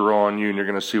 it's going to grow on you, and you're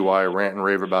going to see why I rant and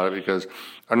rave about it, because,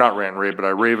 or not rant and rave, but I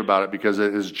rave about it because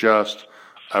it is just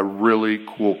a really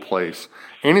cool place.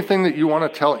 Anything that you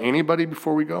want to tell anybody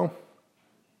before we go?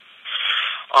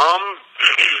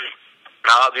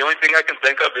 The only thing I can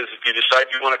think of is if you decide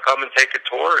you want to come and take a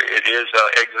tour, it is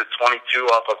exit 22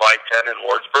 off of I-10 in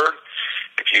Wardsburg.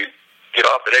 If you get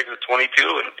off at exit 22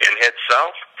 and head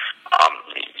south,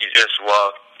 you just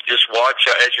watch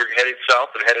as you're headed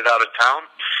south and headed out of town.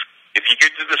 If you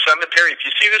get to the cemetery, if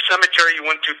you see the cemetery you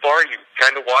went too far, you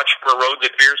kind of watch for a road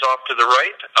that veers off to the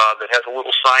right that has a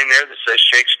little sign there that says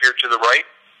Shakespeare to the right.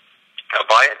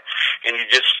 By it, and you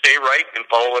just stay right and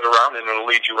follow it around, and it'll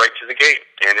lead you right to the gate.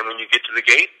 And then when you get to the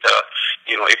gate,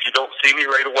 if you don't see me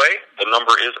right away, the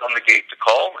number is on the gate to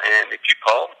call. And if you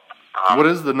call, what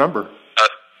is the number?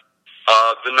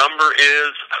 The number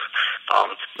is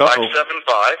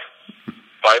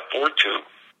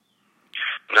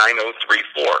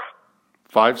 575-542-9034.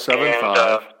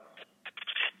 575.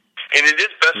 And it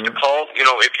is best to call,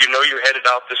 if you know you're headed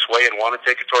out this way and want to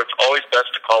take a tour, it's always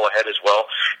best to call ahead as well,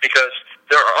 because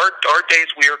there are days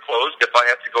we are closed. If I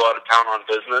have to go out of town on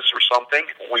business or something,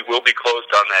 we will be closed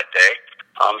on that day.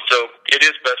 So it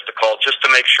is best to call just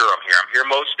to make sure I'm here. I'm here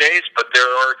most days, but there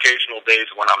are occasional days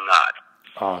when I'm not.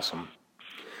 Awesome.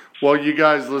 Well, you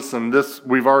guys, listen,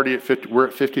 we're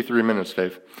at 53 minutes,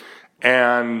 Dave.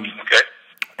 And okay.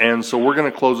 And so we're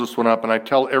going to close this one up, and I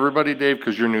tell everybody, Dave,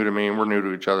 because you're new to me and we're new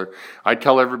to each other, I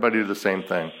tell everybody the same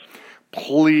thing.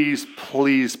 Please,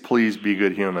 please, please be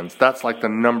good humans. That's like the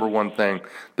number one thing.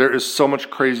 There is so much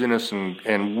craziness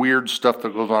and weird stuff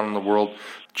that goes on in the world.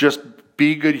 Just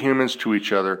be good humans to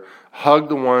each other. Hug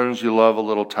the ones you love a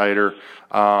little tighter.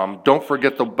 Don't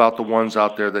forget about the ones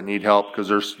out there that need help, because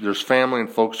there's family and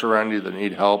folks around you that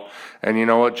need help. And you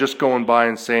know what? Just going by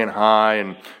and saying hi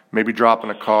and maybe dropping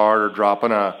a card or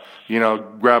grabbing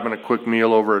a quick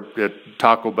meal over at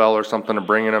Taco Bell or something and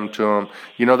bringing them to them,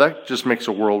 that just makes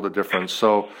a world of difference.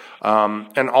 So,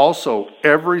 and also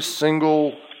every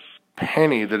single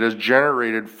penny that is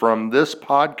generated from this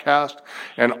podcast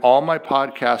and all my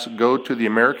podcasts go to the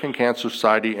American Cancer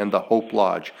Society and the Hope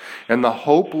Lodge. And the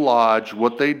Hope Lodge,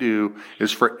 what they do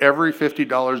is for every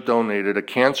 $50 donated, a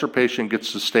cancer patient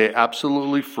gets to stay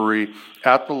absolutely free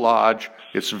at the lodge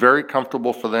It's very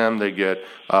comfortable for them. They get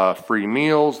free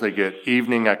meals. They get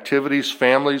evening activities.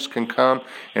 Families can come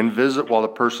and visit while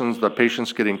the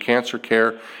patient's getting cancer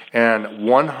care. And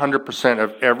 100%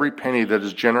 of every penny that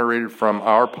is generated from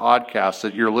our podcast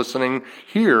that you're listening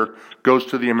here goes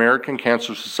to the American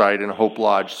Cancer Society and Hope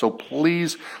Lodge. So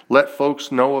please let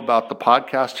folks know about the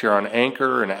podcast here on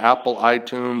Anchor and Apple,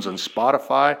 iTunes, and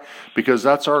Spotify, because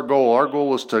that's our goal. Our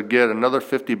goal is to get another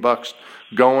 $50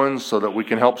 going so that we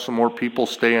can help some more people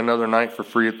stay another night for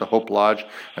free at the Hope Lodge,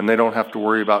 and they don't have to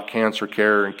worry about cancer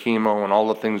care and chemo and all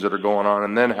the things that are going on,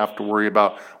 and then have to worry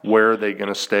about where they're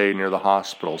going to stay near the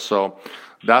hospital. So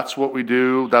that's what we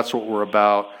do. That's what we're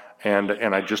about, and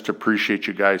I just appreciate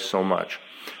you guys so much.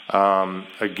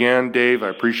 Again, Dave, I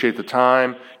appreciate the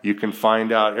time. You can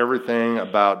find out everything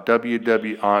about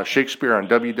Shakespeare on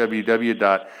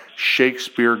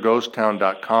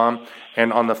www.shakespeareghosttown.com.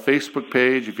 And on the Facebook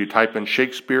page, if you type in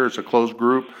Shakespeare, it's a closed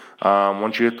group.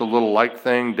 Once you hit the little like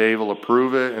thing, Dave will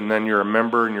approve it, and then you're a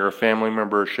member and you're a family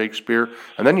member of Shakespeare.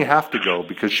 And then you have to go,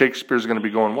 because Shakespeare's going to be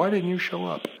going, why didn't you show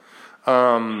up?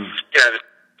 Yeah.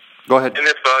 Go ahead. And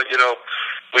if,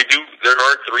 there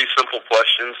are 3 simple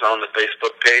questions on the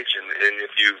Facebook page, and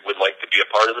if you would like to be a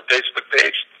part of the Facebook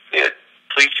page,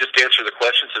 please just answer the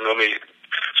questions and let me,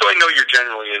 so I know you're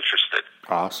generally interested.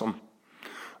 Awesome.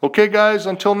 Okay, guys,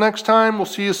 until next time, we'll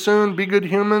see you soon. Be good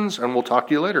humans, and we'll talk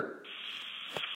to you later.